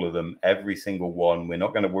get all of them, every single one. We're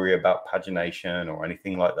not going to worry about pagination or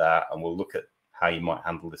anything like that. And we'll look at how you might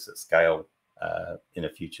handle this at scale in a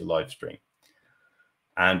future live stream.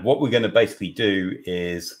 And what we're going to basically do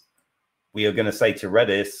is we are going to say to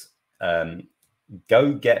Redis,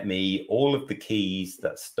 go get me all of the keys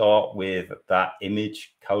that start with that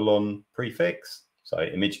image : prefix, so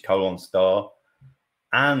image : star,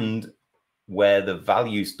 and where the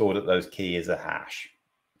value stored at those keys is a hash.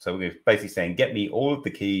 So we're basically saying, get me all of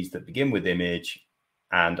the keys that begin with image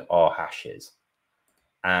and are hashes.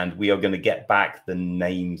 And we are going to get back the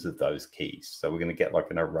names of those keys. So we're going to get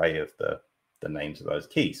like an array of the names of those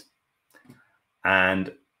keys.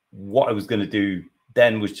 And what I was going to do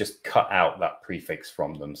then was just cut out that prefix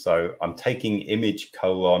from them. So I'm taking image :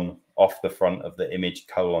 off the front of the image :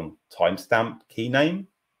 timestamp key name.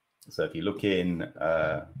 So if you look in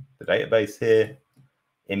the database here,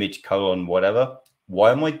 image : whatever.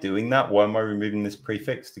 Why am I doing that? Why am I removing this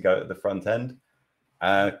prefix to go at the front end?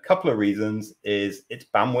 A couple of reasons is it's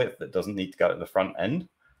bandwidth that doesn't need to go at the front end.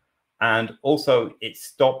 And also it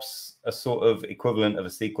stops a sort of equivalent of a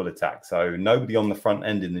SQL attack. So nobody on the front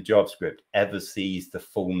end in the JavaScript ever sees the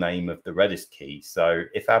full name of the Redis key. So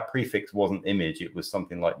if our prefix wasn't image, it was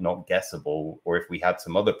something like not guessable, or if we had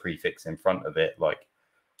some other prefix in front of it, like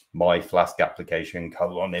my Flask application :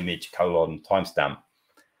 image : timestamp,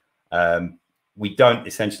 we don't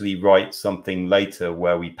essentially write something later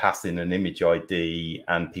where we pass in an image ID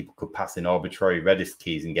and people could pass in arbitrary Redis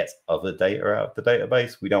keys and get other data out of the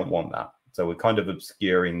database. We don't want that. So we're kind of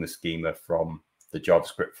obscuring the schema from the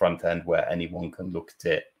JavaScript front end where anyone can look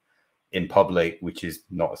at it in public, which is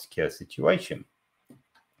not a secure situation.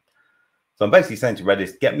 So I'm basically saying to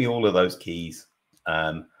Redis, get me all of those keys.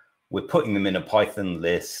 We're putting them in a Python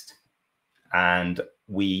list, and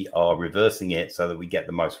we are reversing it so that we get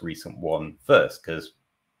the most recent one first, because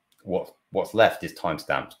what's left is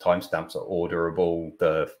timestamps. Timestamps are orderable.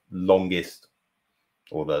 The longest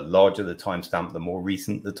or the larger the timestamp, the more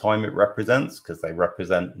recent the time it represents, because they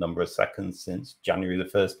represent number of seconds since January the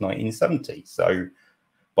 1st, 1970. So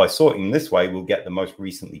by sorting this way, we'll get the most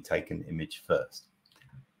recently taken image first.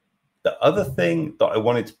 The other thing that I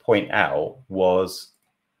wanted to point out was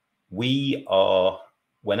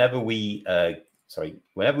whenever we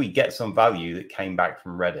get some value that came back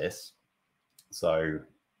from Redis, so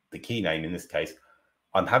the key name in this case,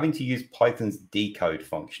 I'm having to use Python's decode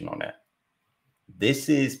function on it. This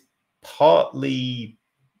is partly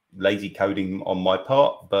lazy coding on my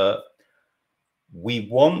part, but we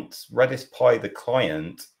want Redis Pi, the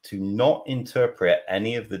client, to not interpret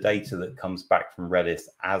any of the data that comes back from Redis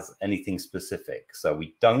as anything specific. So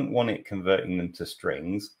we don't want it converting them to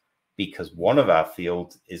strings, because one of our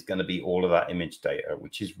fields is going to be all of that image data,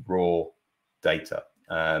 which is raw data.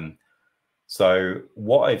 So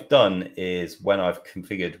what I've done is, when I've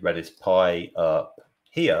configured Redis Pi up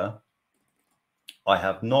here, I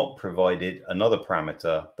have not provided another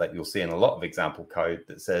parameter that you'll see in a lot of example code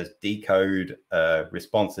that says decode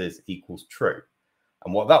responses equals true.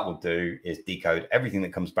 And what that will do is decode everything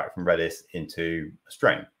that comes back from Redis into a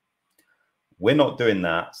string. We're not doing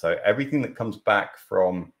that. So everything that comes back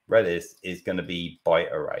from Redis is going to be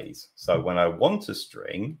byte arrays. So when I want a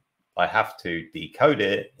string, I have to decode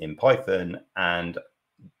it in Python, and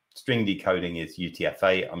string decoding is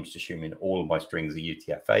UTF-8. I'm just assuming all of my strings are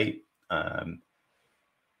UTF-8.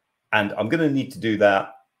 And I'm going to need to do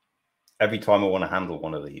that every time I want to handle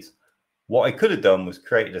one of these. What I could have done was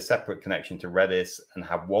created a separate connection to Redis and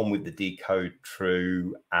have one with the decode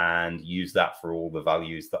true and use that for all the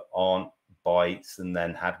values that aren't bytes, and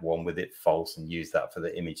then had one with it false and use that for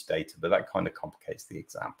the image data. But that kind of complicates the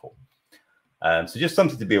example. So just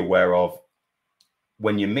something to be aware of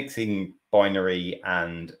when you're mixing binary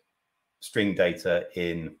and string data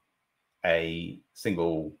in a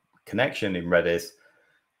single connection in Redis.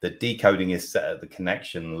 The decoding is set at the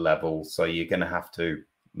connection level, so you're going to have to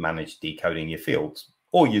manage decoding your fields,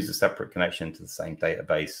 or use a separate connection to the same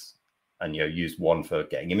database, and use one for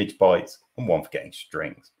getting image bytes and one for getting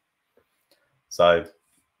strings. So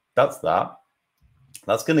that's that.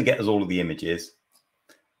 That's going to get us all of the images.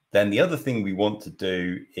 Then the other thing we want to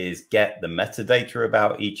do is get the metadata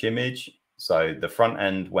about each image. So the front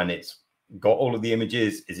end, when it's got all of the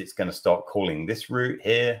images, is it's going to start calling this route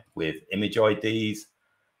here with image IDs.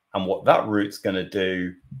 And what that route's going to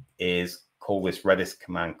do is call this Redis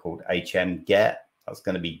command called hm_get. That's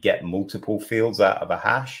going to be get multiple fields out of a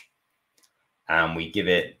hash. And we give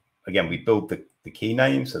it, again, we build the key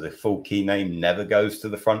name. So the full key name never goes to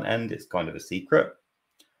the front end. It's kind of a secret.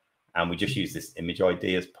 And we just use this image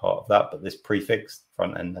ID as part of that. But this prefix,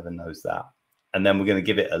 front end never knows that. And then we're going to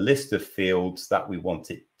give it a list of fields that we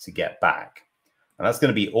want it to get back. And that's going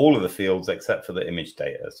to be all of the fields except for the image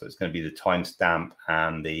data. So it's going to be the timestamp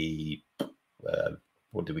and the,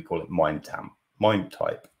 what do we call it? MIME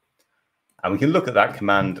type. And we can look at that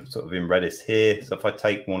command sort of in Redis here. So if I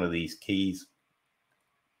take one of these keys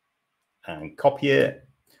and copy it,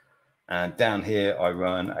 and down here I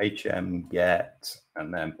run hm_get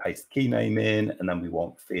and then paste the key name in, and then we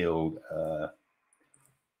want field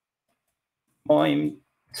MIME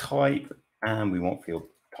type, and we want field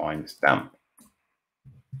timestamp.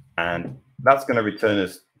 And that's going to return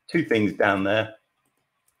us two things down there,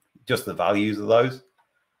 just the values of those.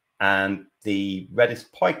 And the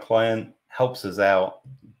Redis Pi client helps us out,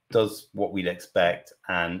 does what we'd expect,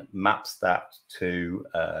 and maps that to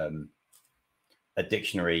a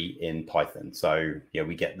dictionary in Python. So yeah,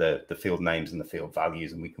 we get the field names and the field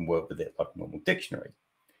values, and we can work with it like a normal dictionary.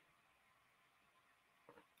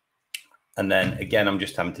 And then again, I'm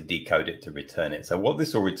just having to decode it to return it. So what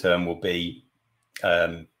this will return will be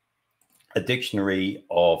a dictionary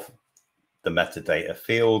of the metadata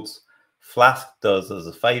fields. Flask does us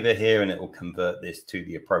a favor here, and it will convert this to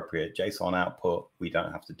the appropriate JSON output. We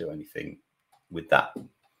don't have to do anything with that.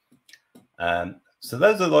 So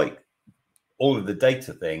those are like all of the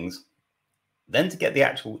data things. Then to get the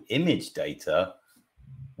actual image data,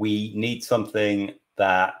 we need something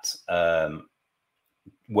that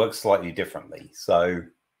works slightly differently. So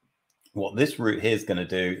what this route here is going to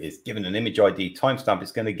do is, given an image ID timestamp,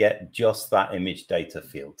 it's going to get just that image data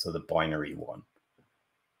field, so the binary one.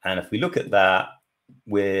 And if we look at that,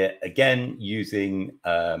 we're again using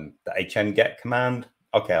the hmget command.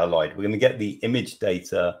 Okay, I lied. We're going to get the image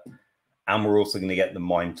data, and we're also going to get the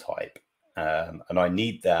MIME type. And I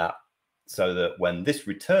need that so that when this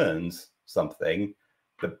returns something,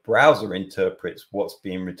 the browser interprets what's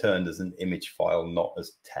being returned as an image file, not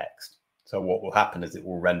as text. So what will happen is it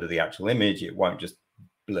will render the actual image. It won't just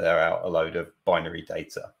blur out a load of binary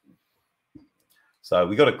data. So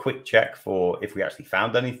we got a quick check for if we actually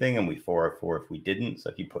found anything, and we 404 if we didn't.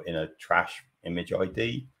 So if you put in a trash image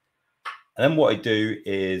ID, and then what I do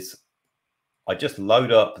is I just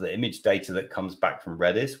load up the image data that comes back from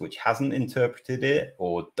Redis, which hasn't interpreted it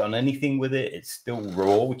or done anything with it. It's still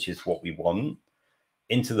raw, which is what we want,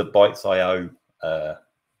 into the bytes.io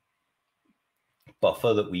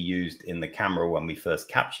buffer that we used in the camera when we first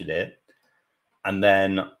captured it. And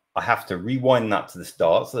then I have to rewind that to the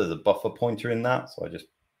start. So there's a buffer pointer in that. So I just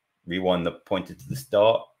rewind the pointer to the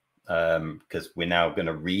start because we're now going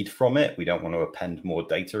to read from it. We don't want to append more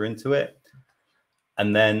data into it.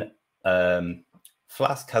 And then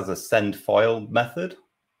Flask has a send file method.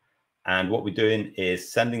 And what we're doing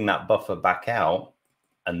is sending that buffer back out.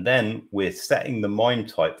 And then we're setting the MIME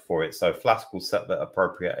type for it. So Flask will set the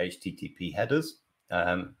appropriate HTTP headers.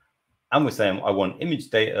 And we're saying, I want image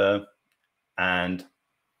data and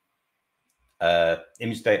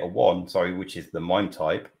image data 1, sorry, which is the MIME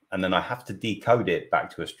type. And then I have to decode it back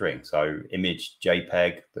to a string. So image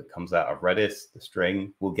JPEG that comes out of Redis, the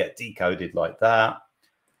string, will get decoded like that.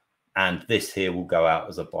 And this here will go out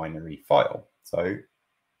as a binary file. So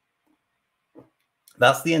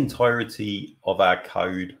that's the entirety of our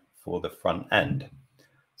code for the front end.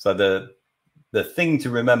 So the thing to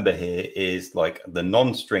remember here is, like, the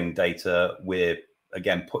non-string data, we're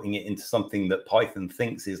again putting it into something that Python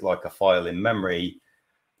thinks is like a file in memory,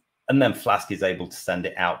 and then Flask is able to send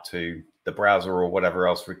it out to the browser or whatever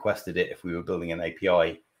else requested it if we were building an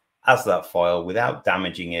API as that file without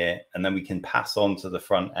damaging it. And then we can pass on to the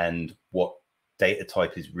front end what data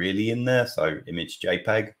type is really in there, so image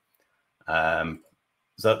JPEG,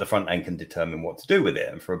 so that the front end can determine what to do with it.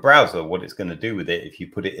 And for a browser, what it's going to do with it, if you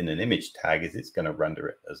put it in an image tag, is it's going to render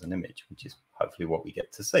it as an image, which is hopefully what we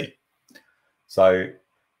get to see. So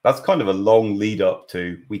that's kind of a long lead up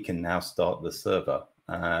to we can now start the server.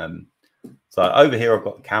 So over here, I've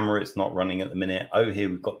got the camera. It's not running at the minute. Over here,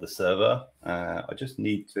 we've got the server. I just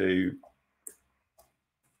need to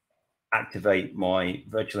activate my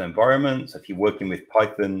virtual environment. So if you're working with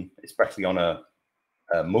Python, especially on a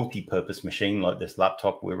multi-purpose machine like this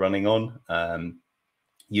laptop we're running on,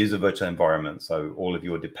 use a virtual environment. So all of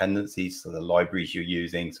your dependencies, so the libraries you're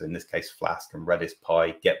using, so in this case, Flask and Redis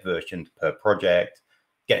Pi, get versioned per project,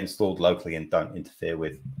 get installed locally, and don't interfere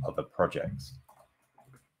with other projects.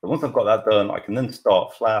 So once I've got that done, I can then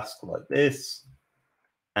start Flask like this,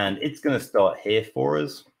 and it's going to start here for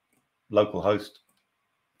us, localhost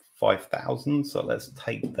 5000. So let's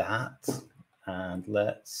take that and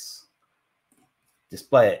let's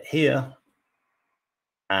display it here.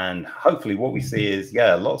 And hopefully what we see is,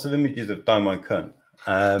 yeah, lots of images of Domo Kun.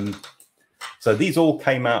 So these all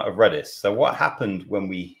came out of Redis. So what happened when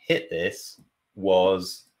we hit this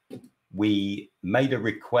was we made a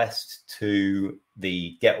request to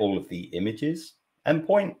the get all of the images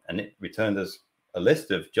endpoint, and it returned us a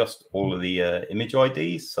list of just all of the image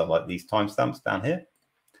IDs. So like these timestamps down here.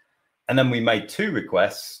 And then we made 2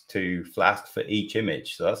 requests to Flask for each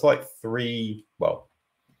image. So that's like 3, well,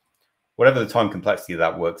 whatever the time complexity of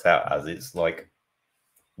that works out as. It's like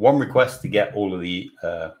 1 request to get all of the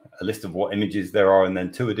a list of what images there are, and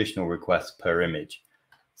then 2 additional requests per image.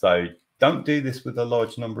 So don't do this with a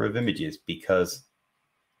large number of images, because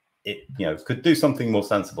it, you know, could do something more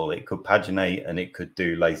sensible. It could paginate and it could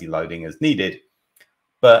do lazy loading as needed.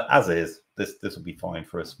 But as is, this will be fine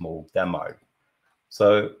for a small demo.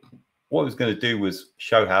 So what I was going to do was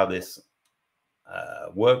show how this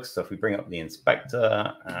works. So if we bring up the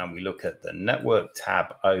inspector and we look at the network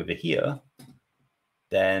tab over here,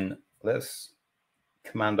 then let's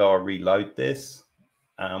Command R reload this.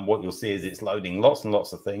 And what you'll see is it's loading lots and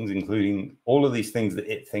lots of things, including all of these things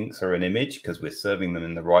that it thinks are an image, because we're serving them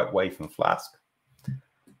in the right way from Flask.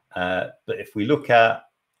 But if we look at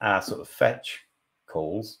our sort of fetch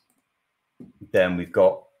calls, then we've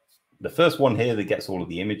got the first one here that gets all of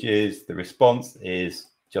the images. The response is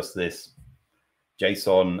just this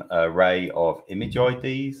JSON array of image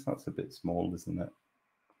IDs. That's a bit small, isn't it?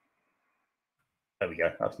 There we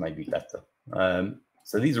go. That's maybe better.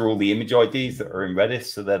 So these are all the image IDs that are in Redis.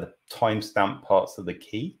 So they're the timestamp parts of the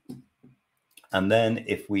key. And then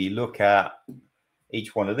if we look at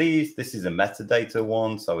each one of these, this is a metadata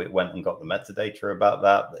one. So it went and got the metadata about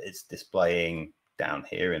that it's displaying down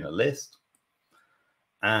here in a list.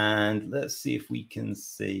 And let's see if we can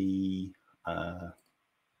see.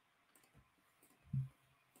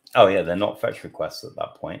 Oh, yeah, they're not fetch requests at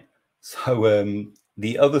that point. So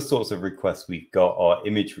the other sorts of requests we've got are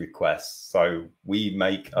image requests. So we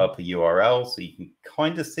make up a URL, so you can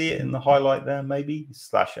kind of see it in the highlight there, maybe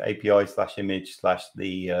 /API/image/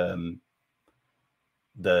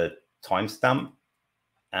 the timestamp.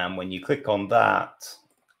 And when you click on that,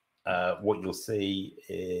 what you'll see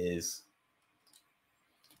is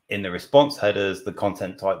in the response headers, the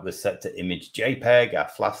content type was set to image JPEG. Our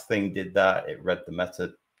Flask thing did that. It read the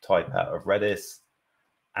meta type out of Redis.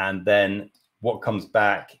 And then what comes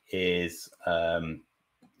back is,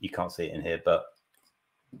 you can't see it in here, but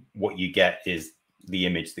what you get is the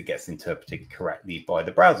image that gets interpreted correctly by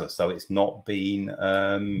the browser. So it's not been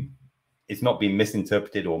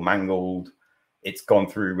misinterpreted or mangled. It's gone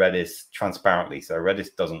through Redis transparently. So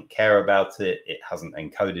Redis doesn't care about it. It hasn't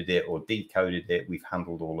encoded it or decoded it. We've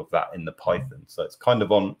handled all of that in the Python. So it's kind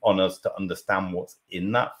of on us to understand what's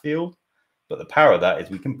in that field. But the power of that is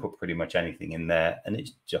we can put pretty much anything in there and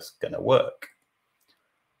it's just going to work.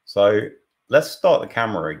 So let's start the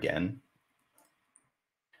camera again.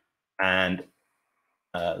 And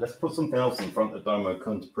let's put something else in front of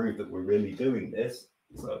Domocon to prove that we're really doing this.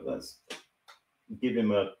 So let's give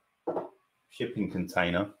him a shipping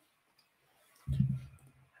container.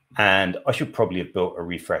 And I should probably have built a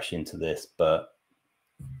refresh into this, but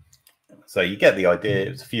so you get the idea. It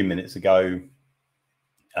was a few minutes ago.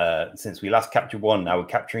 Since we last captured one, now we're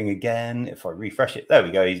capturing again. If I refresh it, there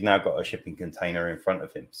we go. He's now got a shipping container in front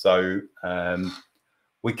of him. So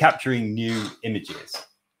we're capturing new images.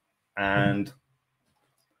 And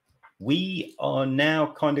we are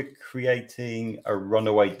now kind of creating a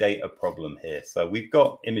runaway data problem here. So we've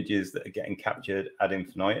got images that are getting captured ad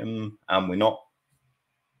infinitum, and we're not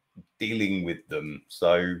dealing with them.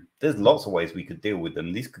 So there's lots of ways we could deal with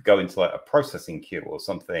them. These could go into like a processing queue or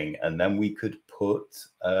something, and then we could put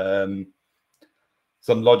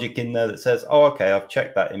some logic in there that says, oh, okay, I've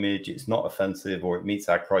checked that image. It's not offensive or it meets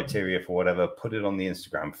our criteria for whatever. Put it on the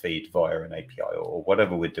Instagram feed via an API or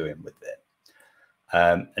whatever we're doing with it.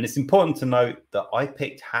 And it's important to note that I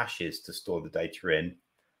picked hashes to store the data in.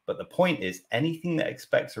 But the point is anything that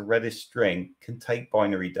expects a Redis string can take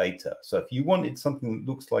binary data. So if you wanted something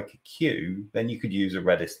that looks like a queue, then you could use a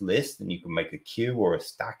Redis list and you can make a queue or a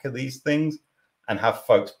stack of these things and have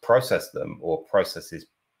folks process them or processes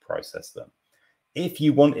process them. If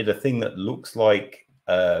you wanted a thing that looks like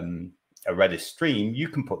a Redis stream, you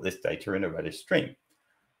can put this data in a Redis stream.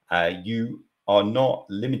 You are not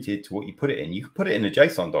limited to what you put it in. You could put it in a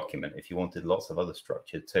JSON document if you wanted lots of other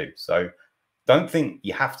structure too. So don't think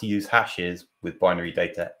you have to use hashes with binary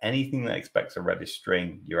data. Anything that expects a Redis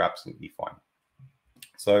string, you're absolutely fine.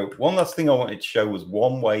 So one last thing I wanted to show was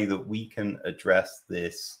one way that we can address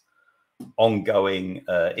this ongoing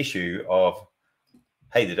issue of,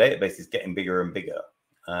 hey, the database is getting bigger and bigger.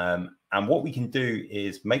 And what we can do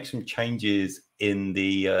is make some changes in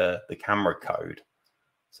the camera code.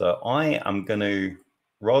 So I am going to,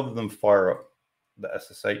 rather than fire up the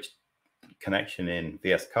SSH connection in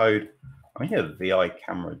VS Code, I'm going to have vi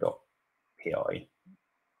camera.py.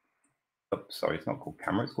 Oh, sorry, it's not called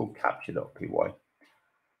camera, it's called capture.py.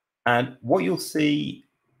 And what you'll see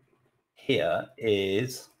here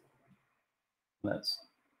is, let's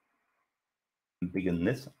begin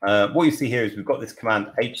this. What you see here is we've got this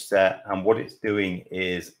command hset, and what it's doing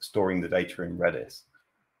is storing the data in Redis.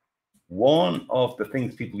 One of the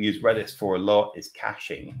things people use Redis for a lot is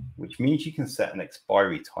caching, which means you can set an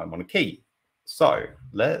expiry time on a key. So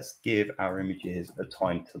let's give our images a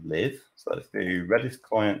time to live. So let's do Redis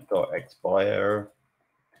client.expire,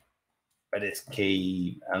 Redis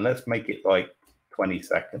key, and let's make it like 20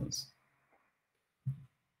 seconds.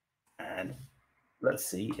 And let's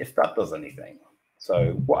see if that does anything.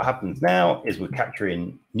 So what happens now is we're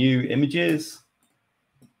capturing new images,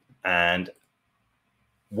 and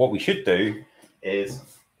what we should do is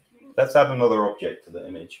let's add another object to the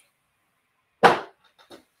image.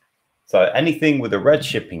 So anything with a red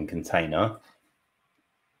shipping container,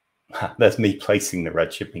 that's me placing the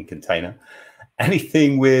red shipping container.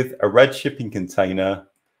 Anything with a red shipping container,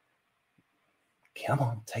 come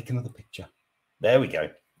on, take another picture. There we go.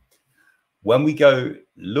 When we go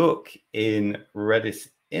look in Redis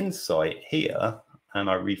Insight here, and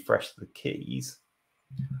I refresh the keys,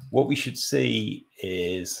 what we should see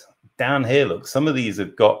is down here, look, some of these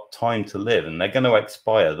have got time to live and they're going to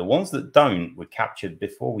expire. The ones that don't were captured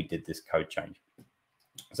before we did this code change.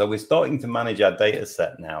 So we're starting to manage our data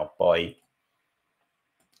set now by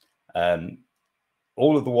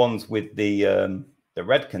all of the ones with the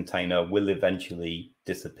red container will eventually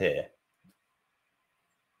disappear.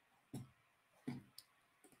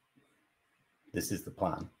 This is the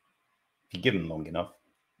plan. If you give them long enough,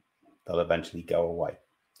 they'll eventually go away.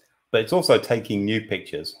 But it's also taking new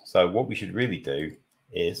pictures. So what we should really do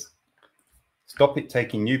is stop it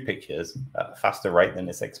taking new pictures at a faster rate than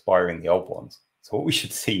it's expiring the old ones. So what we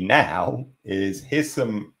should see now is here's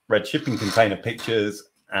some red shipping container pictures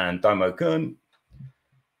and Domo Kun.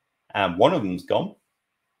 And one of them's gone.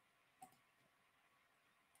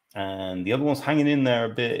 And the other one's hanging in there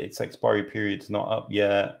a bit. Its expiry period's not up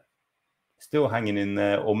yet. Still hanging in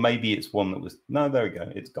there. Or maybe it's one that was, no, there we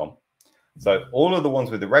go. It's gone. So all of the ones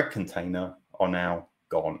with the red container are now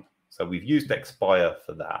gone. So we've used expire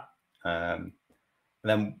for that. And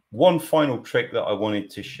then one final trick that I wanted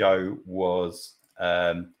to show was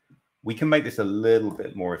we can make this a little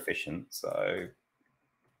bit more efficient. So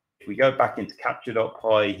if we go back into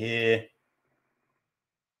capture.py here,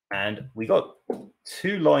 and we got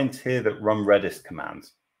 2 lines here that run Redis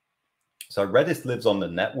commands. So Redis lives on the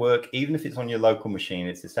network. Even if it's on your local machine,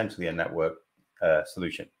 it's essentially a network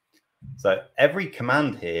solution. So every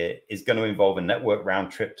command here is going to involve a network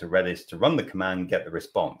round trip to Redis to run the command and get the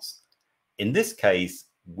response. In this case,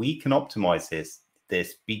 we can optimize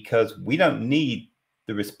this because we don't need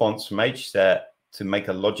the response from HSET to make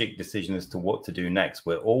a logic decision as to what to do next.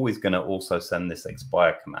 We're always going to also send this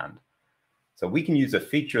expire command. So we can use a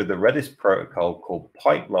feature of the Redis protocol called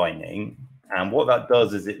pipelining. And what that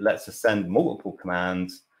does is it lets us send multiple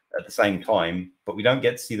commands at the same time, but we don't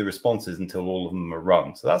get to see the responses until all of them are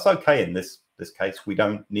run. So that's okay in this case. We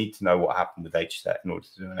don't need to know what happened with HSET in order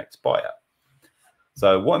to do an expire.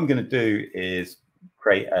 So what I'm going to do is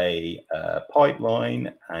create a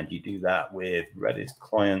pipeline, and you do that with Redis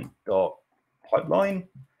client.pipeline.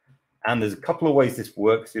 And there's a couple of ways this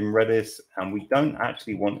works in Redis, and we don't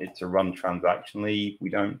actually want it to run transactionally. We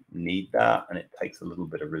don't need that, and it takes a little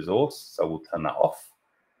bit of resource, so we'll turn that off.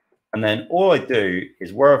 And then all I do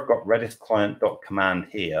is where I've got Redis client.command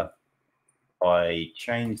here, I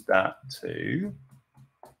change that to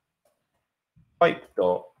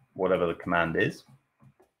pipe.whatever the command is.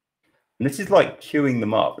 And this is like queuing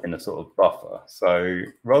them up in a sort of buffer. So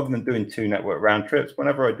rather than doing 2 network round trips,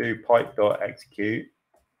 whenever I do pipe.execute,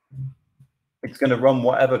 it's going to run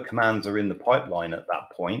whatever commands are in the pipeline at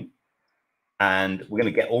that point. And we're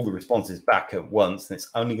going to get all the responses back at once. And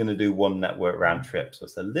it's only going to do 1 network round trip. So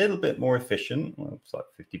it's a little bit more efficient. Well, it's like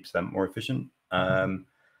 50% more efficient. And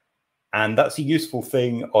that's a useful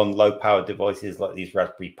thing on low power devices like these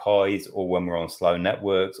Raspberry Pis, or when we're on slow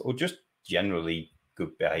networks, or just generally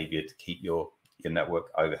good behavior to keep your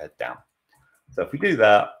network overhead down. So if we do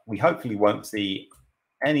that, we hopefully won't see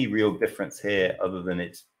any real difference here other than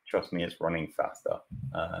trust me, it's running faster,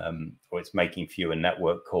 or it's making fewer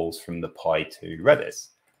network calls from the Pi to Redis.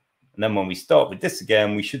 And then when we start with this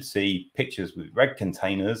again, we should see pictures with red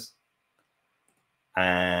containers,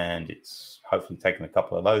 and it's hopefully taken a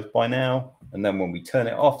couple of those by now. And then when we turn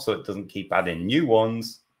it off so it doesn't keep adding new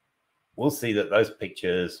ones, we'll see that those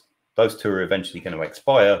pictures, those 2 are eventually going to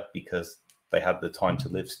expire because they had the time to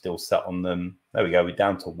live still set on them. There we go, we're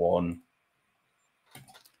down to 1.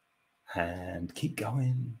 And keep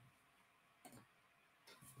going.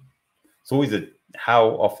 It's always how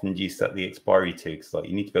often do you set the expiry to? Because like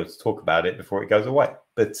you need to be able to talk about it before it goes away.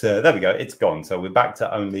 But there we go, it's gone. So we're back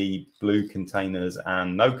to only blue containers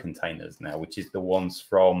and no containers now, which is the ones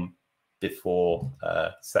from before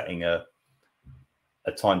setting a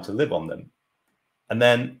time to live on them. And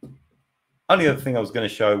then only other thing I was going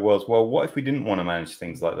to show was, well, what if we didn't want to manage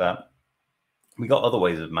things like that? We got other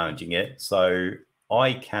ways of managing it. So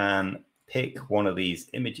I can pick one of these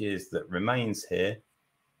images that remains here.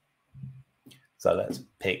 So let's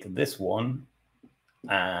pick this one,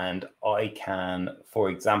 and I can, for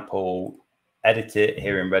example, edit it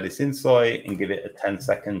here in Redis Insight and give it a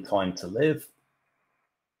 10-second time to live.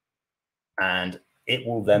 And it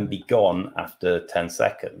will then be gone after 10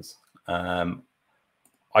 seconds.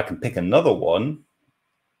 I can pick another one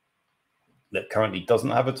that currently doesn't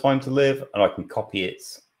have a time to live, and I can copy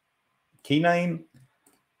its key name.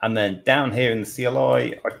 And then down here in the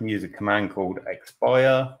CLI, I can use a command called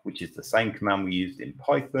expire, which is the same command we used in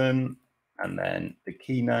Python, and then the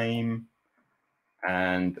key name,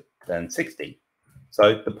 and then 60.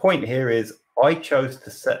 So the point here is I chose to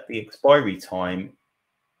set the expiry time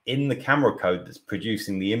in the camera code that's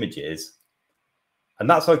producing the images. And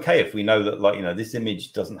that's okay if we know that, like, this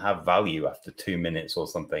image doesn't have value after 2 minutes or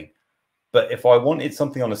something. But if I wanted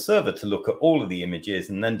something on a server to look at all of the images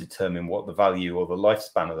and then determine what the value or the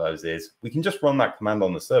lifespan of those is, we can just run that command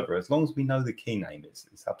on the server. As long as we know the key name, it's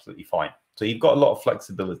absolutely fine. So you've got a lot of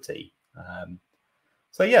flexibility.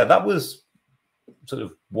 So yeah, that was sort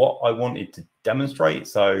of what I wanted to demonstrate.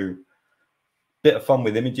 So bit of fun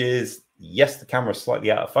with images. Yes, the camera is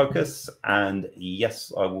slightly out of focus. And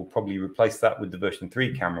yes, I will probably replace that with the version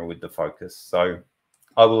 3 camera with the focus. So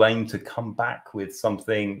I will aim to come back with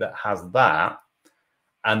something that has that,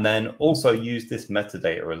 and then also use this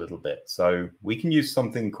metadata a little bit. So we can use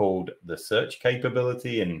something called the search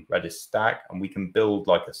capability in Redis Stack, and we can build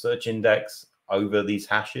like a search index over these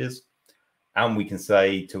hashes. And we can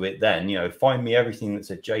say to it then, you know, find me everything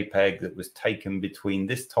that's a JPEG that was taken between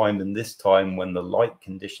this time and this time when the light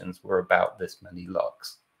conditions were about this many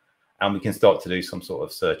lux. And we can start to do some sort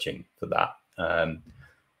of searching for that.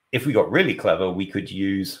 If we got really clever, we could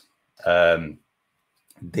use brain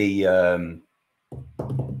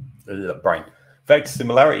vector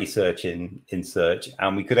similarity search in search,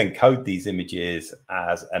 and we could encode these images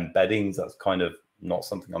as embeddings. That's kind of not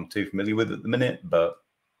something I'm too familiar with at the minute, but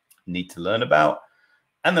need to learn about.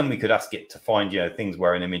 And then we could ask it to find, you know, things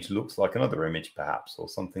where an image looks like another image, perhaps, or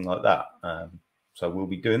something like that. So we'll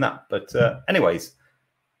be doing that. But anyways,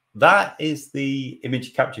 that is the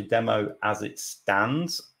image capture demo as it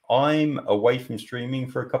stands. I'm away from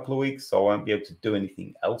streaming for a couple of weeks, so I won't be able to do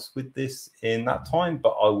anything else with this in that time,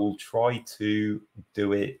 but I will try to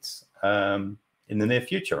do it in the near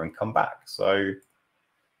future and come back. So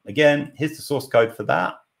again, here's the source code for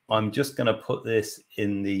that. I'm just going to put this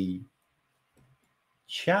in the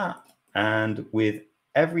chat, and with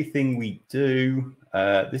everything we do,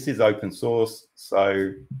 this is open source,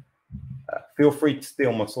 so feel free to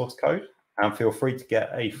steal my source code and feel free to get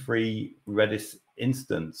a free Redis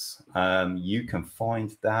instance. You can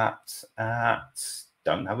find that at,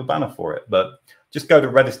 don't have a banner for it, but just go to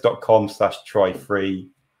redis.com/try-free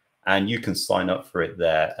and you can sign up for it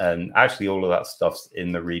there. And actually all of that stuff's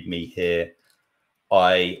in the README here.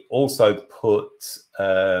 I also put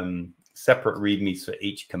separate READMEs for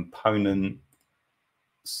each component.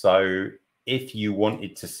 So if you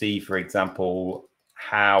wanted to see, for example,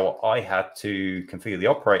 how I had to configure the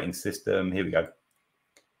operating system, here we go.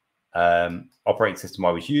 Operating system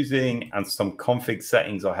I was using and some config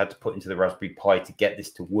settings I had to put into the Raspberry Pi to get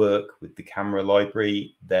this to work with the camera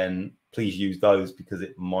library, then please use those because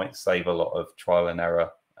it might save a lot of trial and error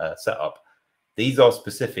setup. These are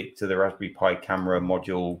specific to the Raspberry Pi camera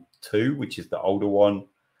module 2, which is the older one.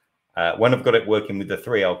 When I've got it working with the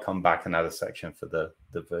 3, I'll come back and add a section for the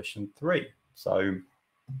version 3. So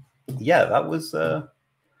yeah, that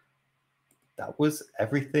was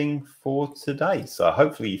everything for today. So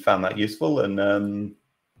hopefully you found that useful. And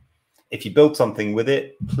if you build something with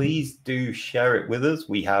it, please do share it with us.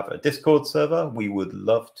 We have a Discord server. We would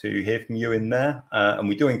love to hear from you in there. And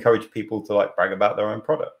we do encourage people to like brag about their own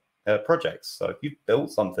projects. So if you've built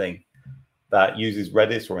something that uses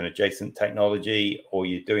Redis or an adjacent technology, or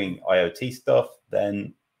you're doing IoT stuff,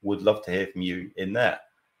 then would love to hear from you in there.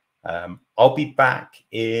 I'll be back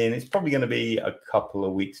in, it's probably going to be a couple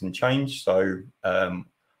of weeks and change. So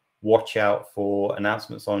watch out for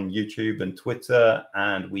announcements on YouTube and Twitter.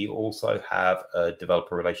 And we also have a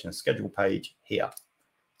developer relations schedule page here.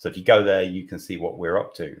 So if you go there, you can see what we're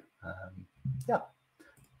up to. Yeah.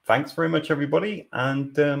 Thanks very much, everybody.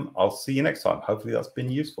 And I'll see you next time. Hopefully that's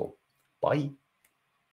been useful. Bye.